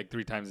 twice as big,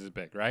 3 times as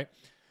big, right?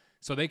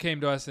 So they came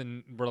to us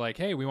and were like,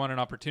 hey, we want an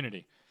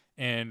opportunity.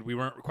 And we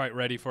weren't quite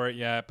ready for it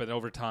yet, but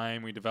over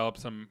time we developed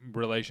some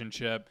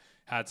relationship,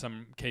 had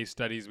some case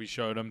studies, we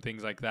showed them,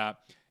 things like that.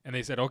 And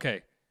they said,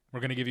 okay,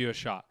 we're going to give you a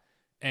shot.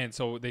 And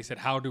so they said,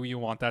 how do you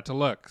want that to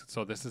look?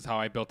 So this is how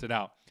I built it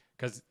out.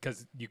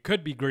 Because you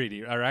could be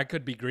greedy, or I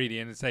could be greedy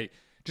and say,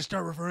 just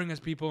start referring us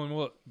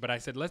people. But I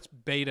said, let's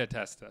beta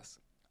test this.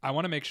 I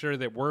want to make sure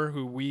that we're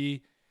who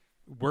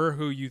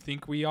you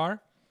think we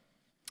are,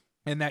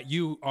 and that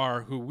you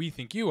are who we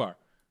think you are,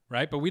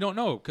 right? But we don't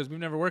know because we've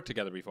never worked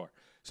together before.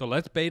 So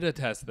let's beta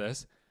test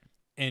this,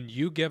 and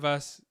you give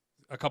us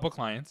a couple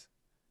clients,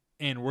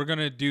 and we're going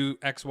to do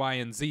X, Y,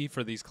 and Z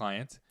for these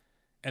clients,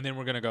 and then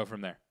we're going to go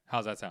from there.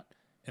 How's that sound?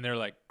 And they're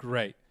like,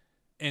 great.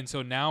 And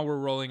so now we're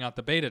rolling out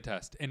the beta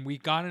test, and we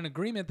got an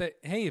agreement that,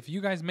 hey, if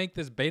you guys make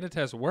this beta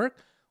test work,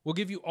 we'll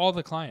give you all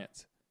the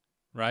clients,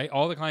 right?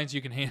 All the clients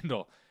you can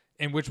handle,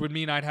 and which would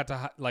mean I'd have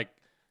to,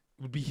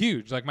 would be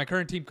huge. Like, my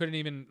current team couldn't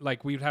even,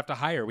 we'd have to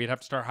hire. We'd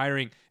have to start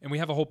hiring, and we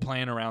have a whole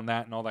plan around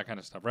that and all that kind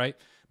of stuff, right?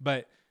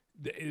 But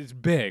it's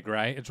big,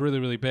 right? It's really,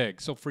 really big.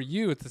 So for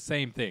you, it's the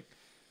same thing.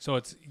 So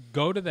it's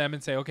go to them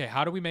and say, okay,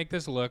 how do we make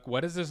this look?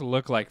 What does this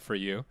look like for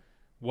you?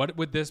 What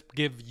would this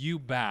give you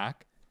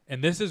back?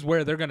 And this is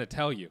where they're going to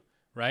tell you,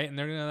 right? And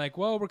they're going to like,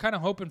 well, we're kind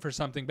of hoping for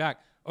something back.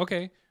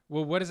 Okay,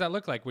 well, what does that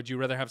look like? Would you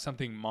rather have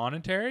something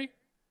monetary?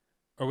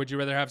 Or would you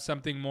rather have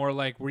something more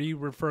like we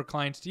refer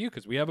clients to you?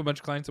 Because we have a bunch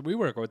of clients that we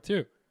work with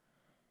too.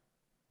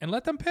 And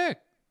let them pick.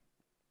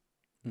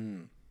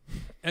 And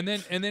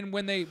then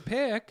when they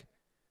pick,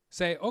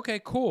 say, okay,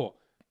 cool.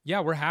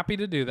 Yeah, we're happy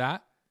to do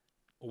that.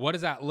 What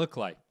does that look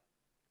like?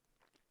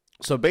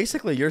 So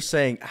basically you're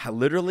saying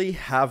literally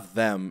have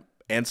them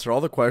answer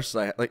all the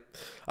questions.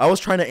 I was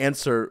trying to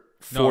answer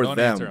for don't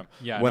them. Answer them.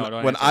 Yeah,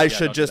 when I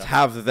should just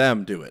have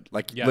them do it.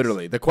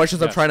 Literally, the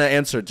questions I'm trying to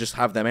answer, just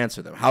have them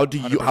answer them.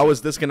 How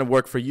is this going to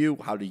work for you?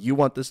 How do you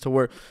want this to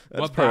work?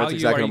 That's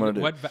exactly what I'm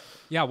going to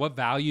do. What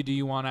value do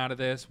you want out of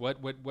this?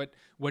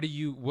 How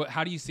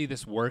do you see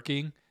this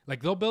working?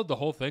 Like, they'll build the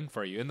whole thing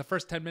for you in the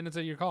first 10 minutes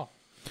of your call.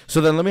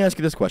 So then let me ask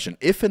you this question.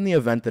 If in the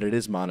event that it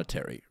is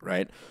monetary,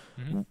 right,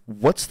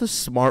 what's the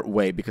smart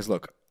way? Because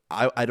look,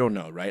 I don't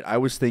know, right? I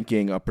was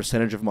thinking a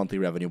percentage of monthly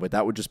revenue, but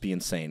that would just be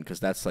insane because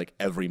that's like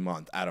every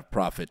month out of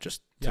profit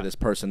just to this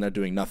person. They're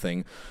doing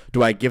nothing.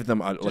 Do I give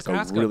them ask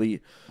them.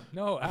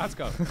 No, ask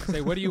them.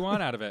 Say, what do you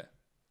want out of it?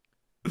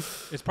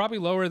 It's probably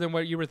lower than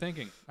what you were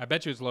thinking. I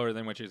bet you it's lower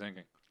than what you're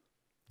thinking.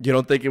 You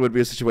don't think it would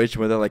be a situation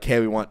where they're like, hey,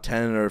 we want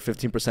 10 or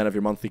 15% of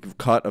your monthly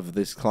cut of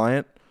this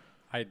client?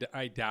 I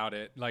doubt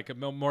it. Like,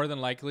 more than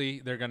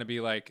likely, they're going to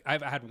be like,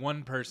 I've had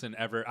one person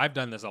ever, I've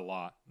done this a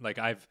lot.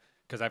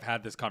 Because I've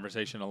had this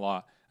conversation a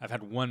lot. I've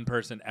had one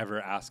person ever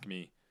ask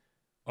me,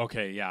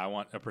 okay, yeah, I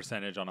want a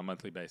percentage on a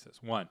monthly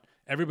basis. One.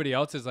 Everybody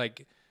else is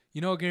like,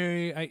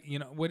 Gary,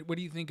 what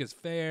do you think is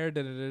fair?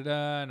 Da, da, da,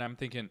 da. And I'm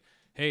thinking,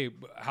 hey,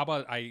 how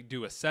about I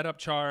do a setup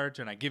charge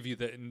and I give you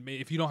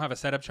if you don't have a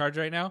setup charge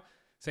right now,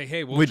 say,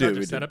 hey, we'll charge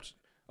a setup.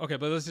 Okay,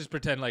 but let's just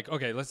pretend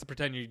let's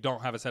pretend you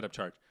don't have a setup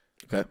charge.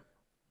 Okay.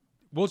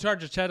 We'll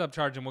charge a setup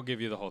charge and we'll give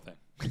you the whole thing.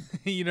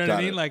 You know what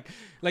I mean?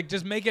 Like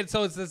just make it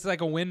so it's like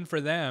a win for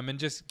them, and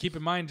just keep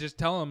in mind, just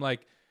tell them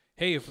like,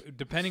 hey,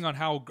 depending on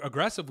how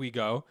aggressive we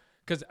go,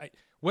 because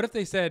what if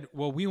they said,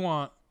 well, we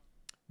want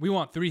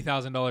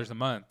 $3,000 a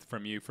month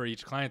from you for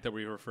each client that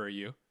we refer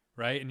you,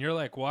 right? And you're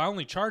like, well, I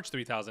only charge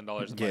 $3,000 a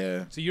month.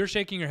 Yeah. So you're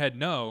shaking your head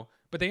no,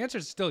 but the answer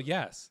is still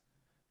yes.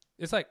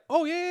 It's like,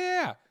 oh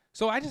yeah.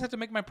 So I just have to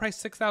make my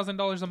price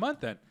 $6,000 a month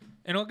then,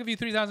 and I'll give you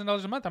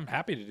 $3,000 a month. I'm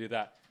happy to do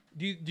that.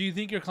 Do you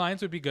think your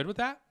clients would be good with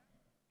that?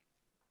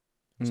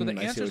 So the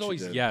answer is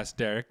always yes,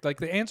 Derek. Like,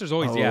 the answer is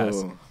always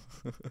yes,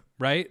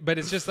 right? But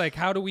it's just like,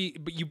 how do we?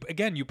 But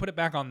you put it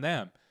back on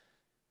them.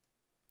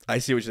 I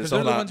see what you're 'Cause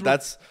saying. they're the So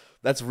ones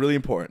that's really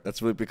important.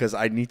 That's really because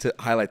I need to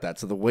highlight that.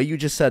 So the way you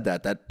just said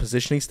that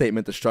positioning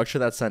statement, the structure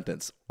of that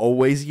sentence,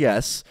 always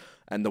yes.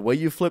 And the way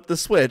you flip the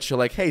switch, you're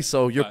like, hey,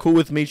 so you're cool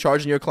with me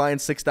charging your client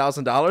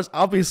 $6,000?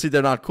 Obviously,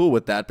 they're not cool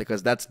with that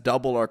because that's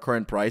double our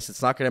current price.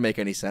 It's not going to make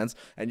any sense.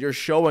 And you're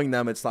showing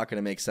them it's not going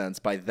to make sense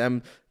by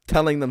them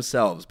telling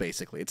themselves,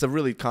 basically. It's a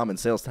really common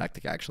sales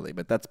tactic, actually,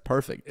 but that's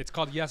perfect. It's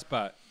called yes,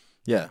 but.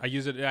 Yeah. I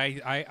use it.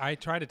 I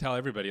try to tell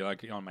everybody,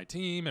 like on my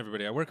team,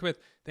 everybody I work with,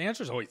 the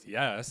answer is always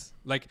yes.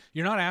 Like,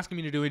 you're not asking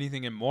me to do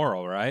anything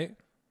immoral, right?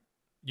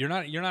 You're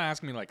not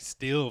asking me like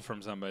steal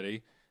from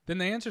somebody. Then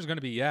the answer is going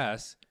to be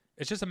yes.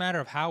 It's just a matter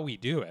of how we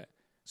do it.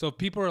 So if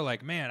people are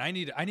like, man, I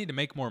need to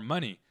make more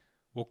money.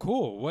 Well,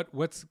 cool.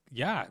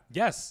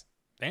 Yes.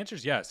 The answer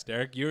is yes,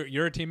 Derek.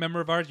 You're a team member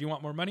of ours. You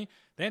want more money?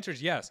 The answer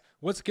is yes.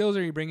 What skills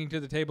are you bringing to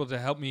the table to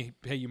help me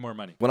pay you more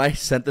money? When I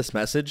sent this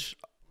message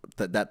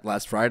that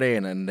last Friday,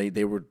 and then they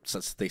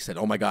said,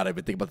 oh my God, I've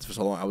been thinking about this for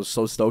so long. I was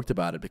so stoked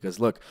about it because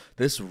look,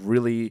 this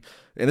really,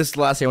 and this is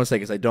the last thing I want to say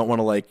because I don't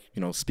want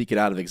to speak it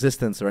out of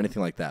existence or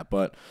anything like that.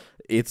 But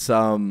it's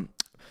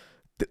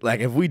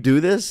like if we do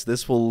this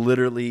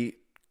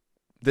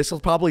will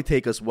probably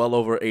take us well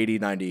over 80,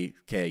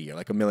 90K a year,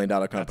 like $1 million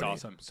company. That's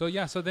awesome. So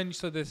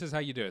this is how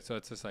you do it. So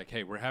it's just like,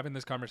 hey, we're having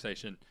this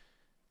conversation.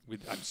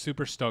 I'm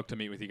super stoked to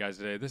meet with you guys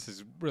today. This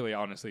is really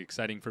honestly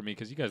exciting for me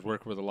because you guys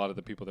work with a lot of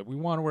the people that we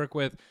want to work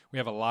with. We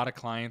have a lot of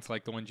clients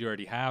like the ones you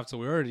already have. So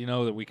we already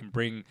know that we can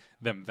bring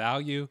them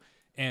value.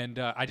 And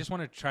I just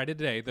want to try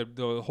today.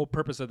 The whole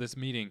purpose of this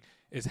meeting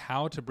is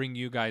how to bring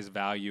you guys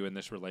value in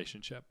this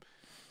relationship.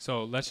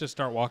 So let's just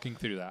start walking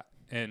through that.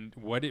 And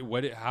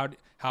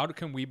how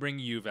can we bring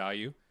you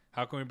value?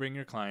 How can we bring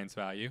your clients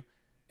value?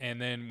 And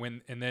then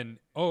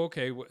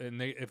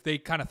if they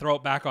kind of throw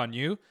it back on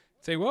you,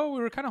 say, well, we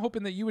were kind of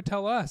hoping that you would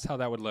tell us how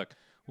that would look.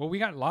 Well, we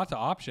got lots of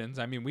options.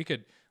 I mean, we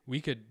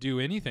could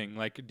do anything.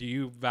 Like, do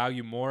you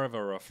value more of a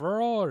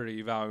referral or do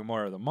you value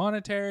more of the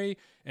monetary?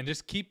 And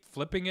just keep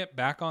flipping it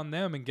back on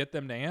them and get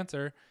them to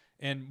answer.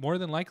 And more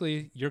than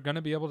likely, you're going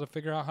to be able to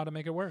figure out how to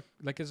make it work.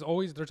 Like, there's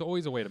always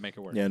a way to make it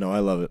work. Yeah, no, I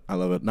love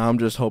it. Now I'm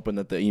just hoping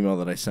that the email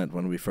that I sent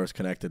when we first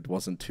connected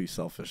wasn't too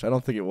selfish. I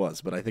don't think it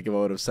was, but I think if I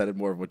would have said it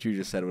more of what you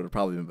just said, it would have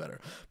probably been better.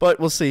 But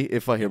we'll see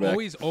if I hear back.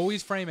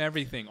 Always frame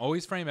everything.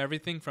 Always frame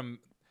everything from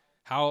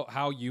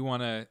how you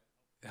want to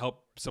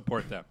help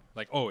support them.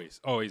 Like, always.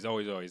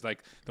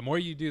 Like, the more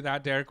you do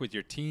that, Derek, with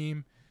your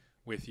team,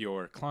 with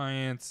your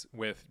clients,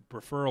 with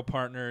referral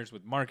partners,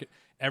 with market,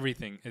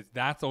 everything,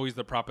 that's always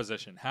the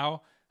proposition.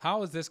 How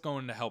is this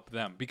going to help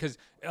them? Because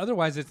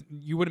otherwise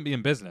you wouldn't be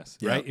in business,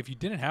 right? If you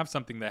didn't have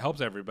something that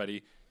helps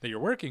everybody that you're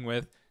working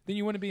with, then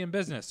you wouldn't be in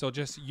business. So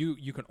just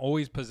you can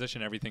always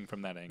position everything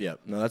from that angle. Yeah,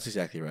 no, that's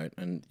exactly right.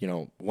 And,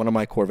 one of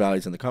my core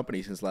values in the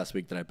company since last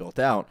week that I built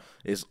out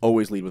is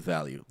always lead with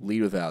value.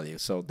 Lead with value.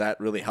 So that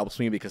really helps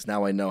me because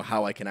now I know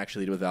how I can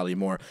actually lead with value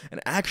more. And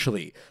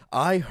actually,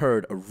 I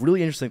heard a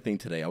really interesting thing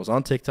today. I was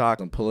on TikTok.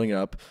 I'm pulling it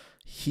up.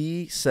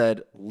 He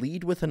said,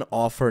 lead with an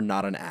offer,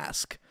 not an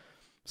ask.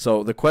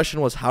 So the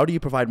question was, how do you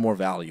provide more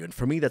value? And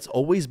for me, that's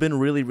always been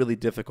really, really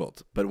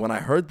difficult. But when I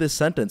heard this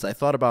sentence, I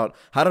thought about,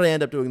 how did I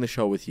end up doing the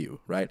show with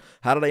you, right?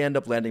 How did I end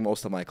up landing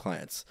most of my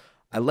clients?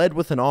 I led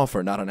with an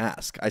offer, not an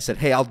ask. I said,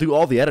 hey, I'll do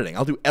all the editing.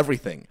 I'll do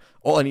everything.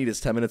 All I need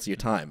is 10 minutes of your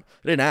time.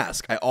 I didn't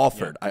ask. I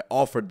offered. I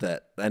offered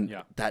that. And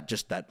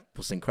that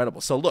was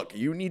incredible. So look,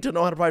 you need to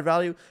know how to provide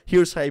value.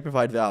 Here's how you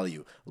provide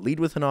value. Lead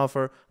with an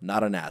offer,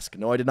 not an ask.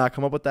 No, I did not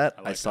come up with that.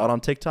 I saw it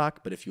on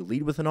TikTok. But if you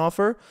lead with an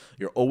offer,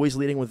 you're always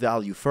leading with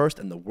value first.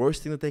 And the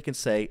worst thing that they can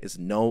say is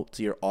no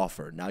to your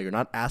offer. Now, you're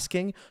not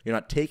asking. You're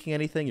not taking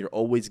anything. You're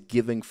always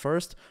giving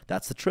first.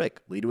 That's the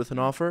trick. Lead with an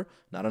offer,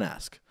 not an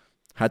ask.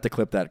 Had to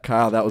clip that.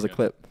 Kyle, that was a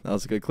clip. That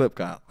was a good clip,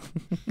 Kyle.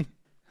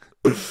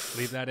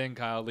 Leave that in,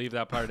 Kyle. Leave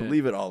that part in.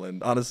 Leave it all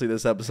in. Honestly,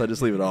 this episode,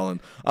 just leave it all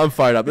in. I'm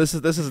fired up. This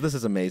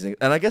is amazing.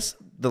 And I guess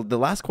the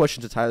last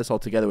question to tie this all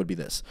together would be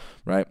this,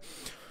 right?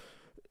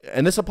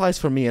 And this applies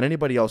for me and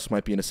anybody else who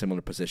might be in a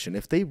similar position.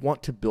 If they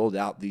want to build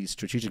out these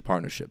strategic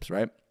partnerships,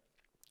 right?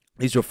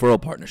 These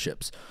referral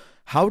partnerships.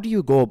 How do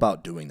you go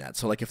about doing that?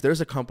 So like if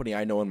there's a company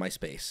I know in my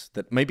space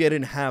that maybe I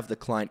didn't have the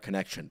client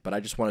connection, but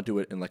I just want to do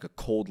it in like a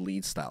cold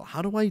lead style.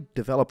 How do I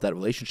develop that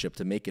relationship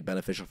to make it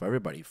beneficial for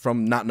everybody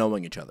from not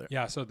knowing each other?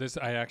 Yeah, so this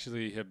I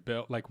actually have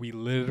built,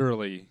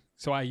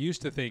 so I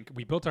used to think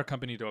we built our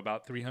company to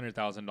about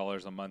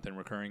 $300,000 a month in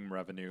recurring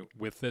revenue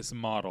with this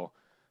model,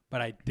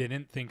 but I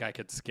didn't think I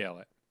could scale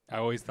it. I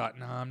always thought,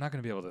 no, I'm not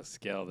going to be able to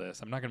scale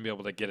this. I'm not going to be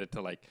able to get it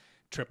to like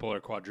triple or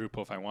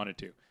quadruple if I wanted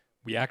to.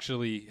 We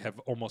actually have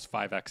almost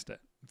 5x'd it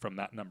from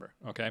that number,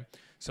 okay?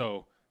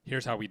 So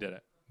here's how we did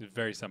it. It's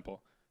very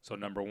simple. So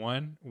number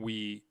one,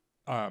 we,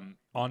 on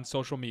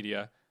social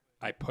media,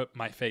 I put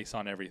my face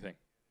on everything.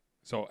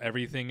 So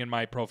everything in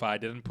my profile, I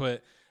didn't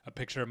put a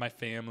picture of my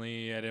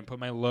family. I didn't put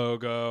my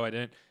logo.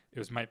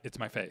 It's my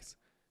face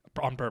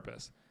on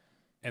purpose.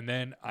 And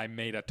then I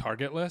made a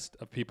target list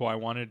of people I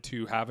wanted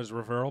to have as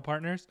referral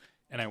partners,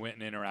 and I went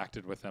and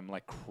interacted with them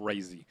like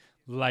crazy.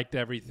 Liked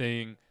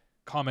everything,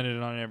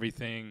 commented on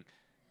everything,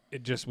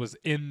 it just was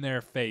in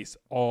their face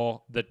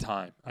all the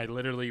time. I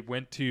literally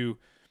went to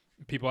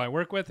people I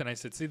work with and I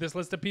said, see this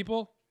list of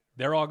people?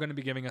 They're all going to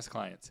be giving us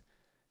clients.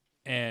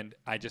 And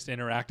I just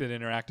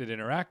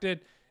interacted.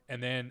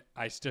 And then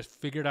I just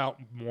figured out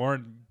more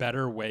and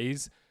better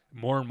ways,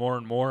 more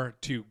and more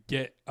to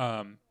get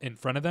in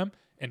front of them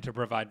and to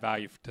provide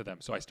value to them.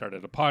 So I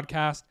started a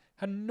podcast,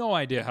 had no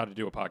idea how to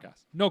do a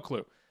podcast, no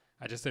clue.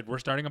 I just said, we're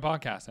starting a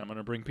podcast and I'm going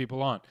to bring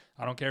people on.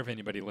 I don't care if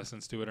anybody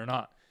listens to it or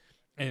not.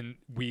 And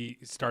we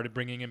started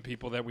bringing in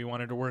people that we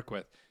wanted to work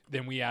with.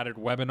 Then we added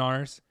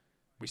webinars.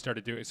 We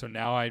started doing, so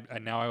now I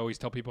always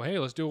tell people, hey,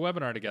 let's do a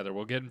webinar together.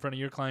 We'll get in front of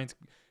your clients,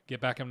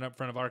 get back in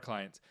front of our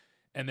clients.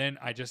 And then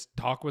I just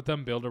talk with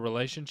them, build a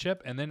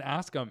relationship, and then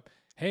ask them,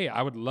 hey,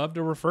 I would love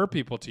to refer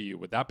people to you.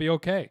 Would that be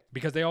okay?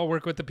 Because they all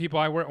work with the people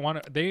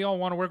they all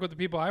want to work with the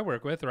people I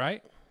work with,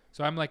 right?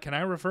 So I'm like, can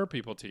I refer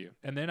people to you?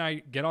 And then I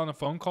get on a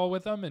phone call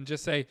with them and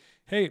just say,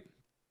 hey,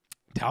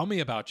 tell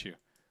me about you.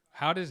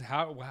 How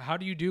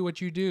do you do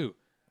what you do?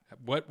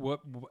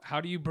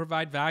 How do you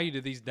provide value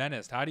to these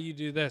dentists? How do you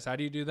do this? How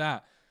do you do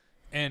that?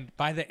 And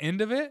by the end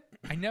of it,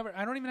 I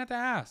don't even have to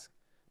ask.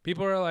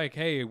 People are like,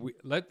 hey,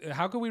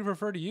 how can we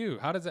refer to you?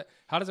 How does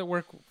it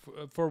work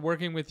for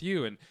working with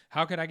you? And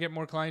how can I get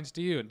more clients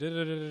to you? And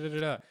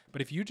da-da-da-da-da-da.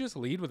 But if you just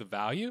lead with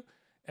value,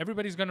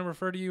 everybody's going to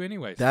refer to you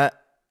anyways.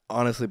 That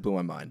honestly blew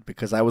my mind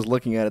because I was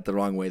looking at it the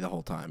wrong way the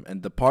whole time.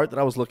 And the part that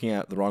I was looking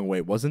at the wrong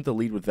way wasn't the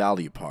lead with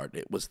value part.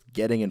 It was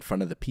getting in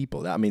front of the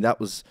people.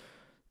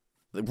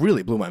 It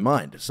really blew my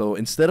mind. So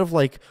instead of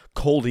like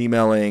cold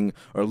emailing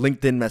or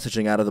LinkedIn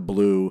messaging out of the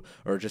blue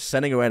or just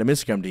sending a random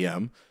Instagram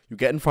DM, you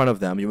get in front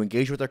of them, you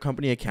engage with their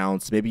company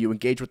accounts, maybe you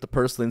engage with the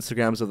personal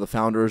Instagrams of the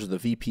founders or the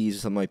VPs or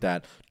something like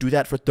that. Do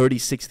that for 30,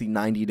 60,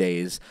 90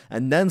 days,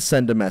 and then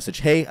send a message.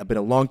 Hey, I've been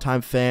a longtime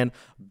fan,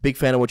 big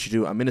fan of what you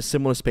do. I'm in a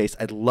similar space.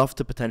 I'd love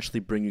to potentially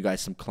bring you guys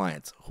some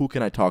clients. Who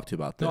can I talk to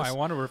about this? No, I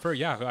want to refer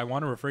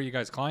you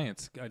guys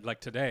clients. Like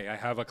today, I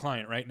have a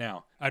client right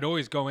now. I'd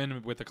always go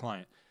in with a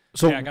client.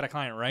 So hey, I got a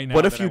client right now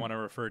that I want to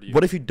refer to you.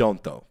 What if you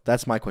don't, though?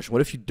 That's my question.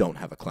 What if you don't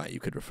have a client you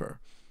could refer?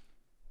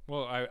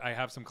 Well, I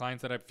have some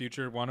clients that I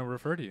future want to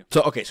refer to you.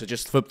 So so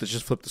just flip the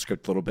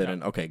script a little bit,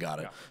 and okay, got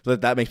it. Yeah. So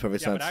that makes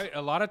perfect sense. But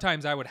a lot of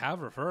times I would have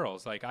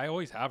referrals. Like I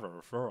always have a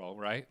referral,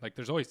 right? Like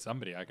there's always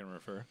somebody I can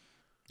refer.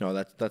 No,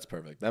 that's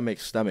perfect. That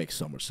makes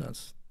so much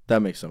sense.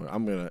 I'm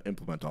gonna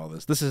implement all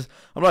this.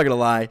 I'm not gonna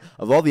lie.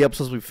 Of all the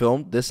episodes we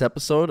filmed, this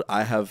episode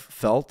I have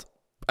felt,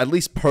 at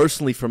least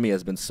personally for me,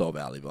 has been so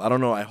valuable. I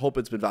don't know. I hope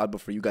it's been valuable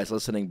for you guys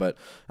listening, but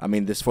I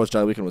mean, this 4th of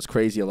July weekend was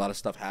crazy. A lot of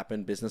stuff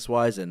happened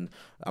business-wise, and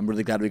I'm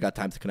really glad we got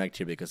time to connect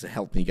here because it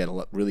helped me get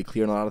really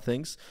clear on a lot of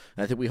things.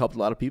 And I think we helped a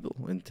lot of people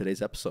in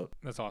today's episode.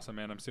 That's awesome,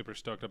 man. I'm super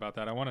stoked about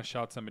that. I want to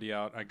shout somebody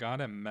out. I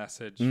got a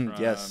message from,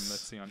 let's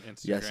see, on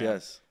Instagram.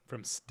 Yes.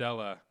 From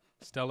Stella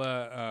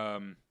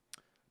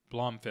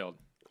Blomfield.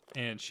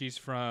 And she's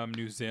from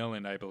New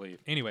Zealand, I believe.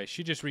 Anyway,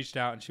 she just reached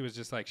out and she was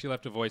just like, she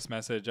left a voice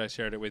message. I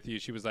shared it with you.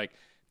 She was like,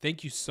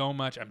 thank you so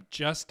much. I'm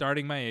just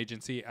starting my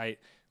agency. I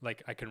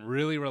can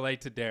really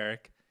relate to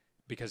Derek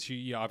because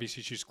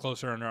obviously she's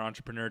closer on her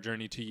entrepreneur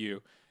journey to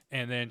you.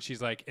 And then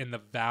she's like, and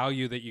the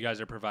value that you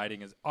guys are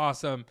providing is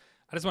awesome.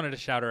 I just wanted to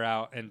shout her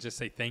out and just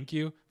say thank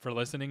you for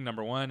listening,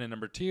 number one. And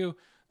number two,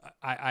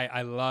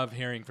 I love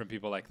hearing from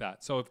people like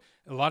that. So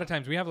a lot of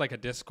times we have like a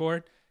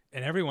Discord,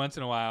 and every once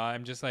in a while,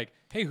 I'm just like,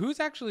 hey, who's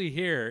actually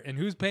here and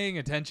who's paying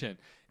attention?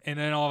 And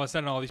then all of a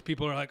sudden, all these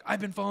people are like, I've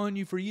been following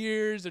you for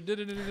years. And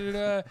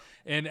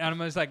I'm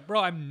just like, bro,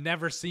 I've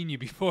never seen you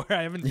before.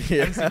 I haven't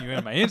seen you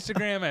on my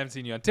Instagram. I haven't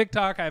seen you on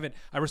TikTok. I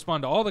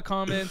respond to all the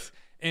comments.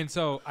 And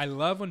so I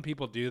love when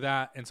people do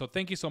that. And so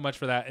thank you so much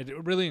for that.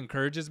 It really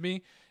encourages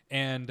me.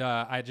 And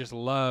I just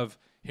love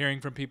hearing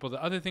from people.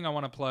 The other thing I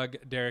want to plug,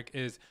 Derek,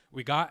 is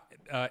we got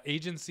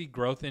Agency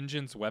Growth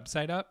Engine's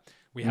website up.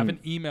 We have an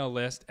email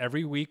list.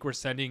 Every week we're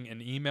sending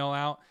an email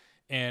out,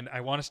 and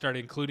I want to start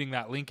including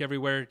that link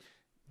everywhere.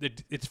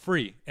 It's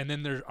free. And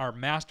then there's our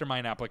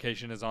mastermind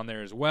application is on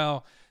there as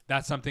well.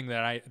 That's something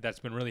that's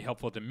been really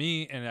helpful to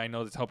me, and I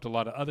know that's helped a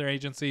lot of other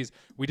agencies.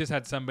 We just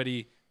had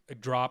somebody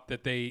drop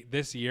that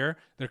this year,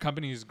 their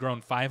company has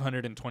grown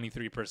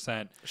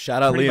 523%.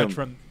 Shout out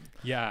Liam.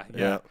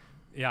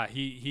 Yeah,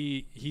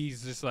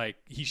 he's just like,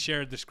 he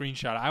shared the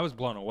screenshot. I was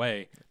blown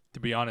away, to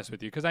be honest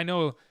with you, because I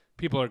know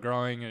people are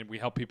growing and we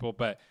help people,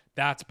 but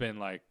that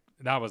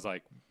was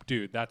like,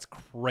 dude, that's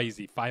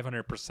crazy.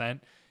 500%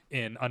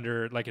 in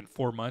under in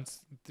 4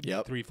 months,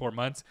 3-4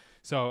 months.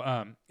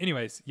 So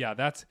anyways,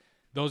 yeah,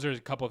 those are a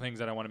couple of things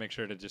that I want to make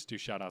sure to just do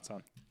shout outs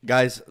on.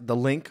 Guys, the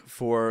link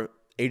for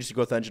Agency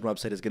Growth Engine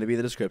website is going to be in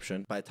the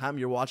description. By the time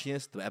you're watching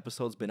this, the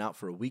episode's been out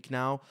for a week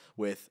now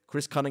with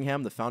Chris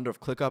Cunningham, the founder of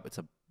ClickUp.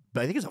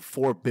 I think it's a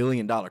 $4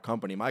 billion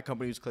company. My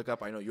company uses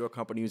ClickUp. I know your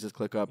company uses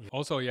ClickUp.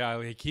 Also, yeah,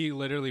 he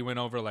literally went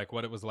over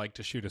what it was like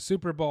to shoot a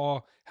Super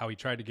Bowl, how he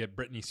tried to get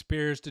Britney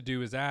Spears to do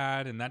his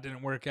ad, and that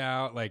didn't work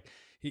out.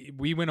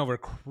 We went over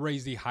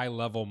crazy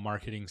high-level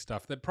marketing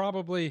stuff that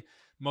probably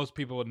most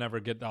people would never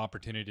get the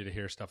opportunity to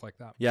hear stuff like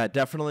that. Yeah,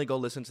 definitely go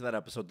listen to that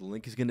episode. The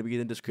link is going to be in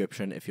the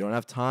description. If you don't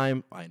have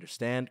time, I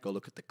understand. Go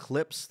look at the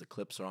clips. The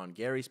clips are on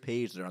Gary's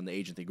page. They're on the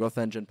Agency Growth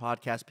Engine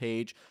podcast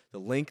page. The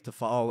link to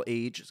follow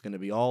Age is going to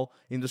be all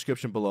in the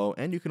description below.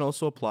 And you can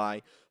also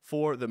apply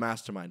for the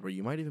mastermind where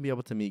you might even be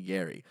able to meet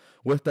Gary.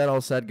 With that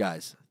all said,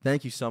 guys,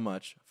 thank you so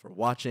much for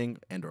watching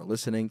and or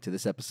listening to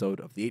this episode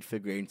of the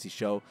 8-Figure Agency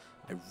Show.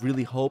 I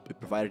really hope it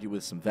provided you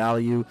with some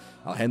value.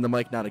 I'll hand the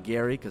mic now to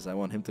Gary because I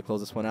want him to close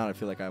this one out. I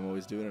feel like I'm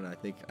always doing it, and I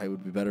think I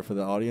would be better for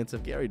the audience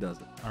if Gary does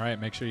it. All right,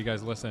 make sure you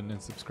guys listen and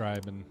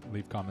subscribe and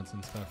leave comments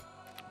and stuff.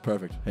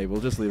 Perfect. Hey,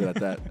 we'll just leave it at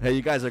that. Hey,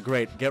 you guys are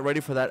great. Get ready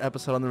for that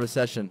episode on the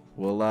recession.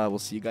 We'll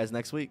see you guys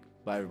next week.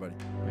 Bye, everybody.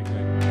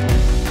 Okay.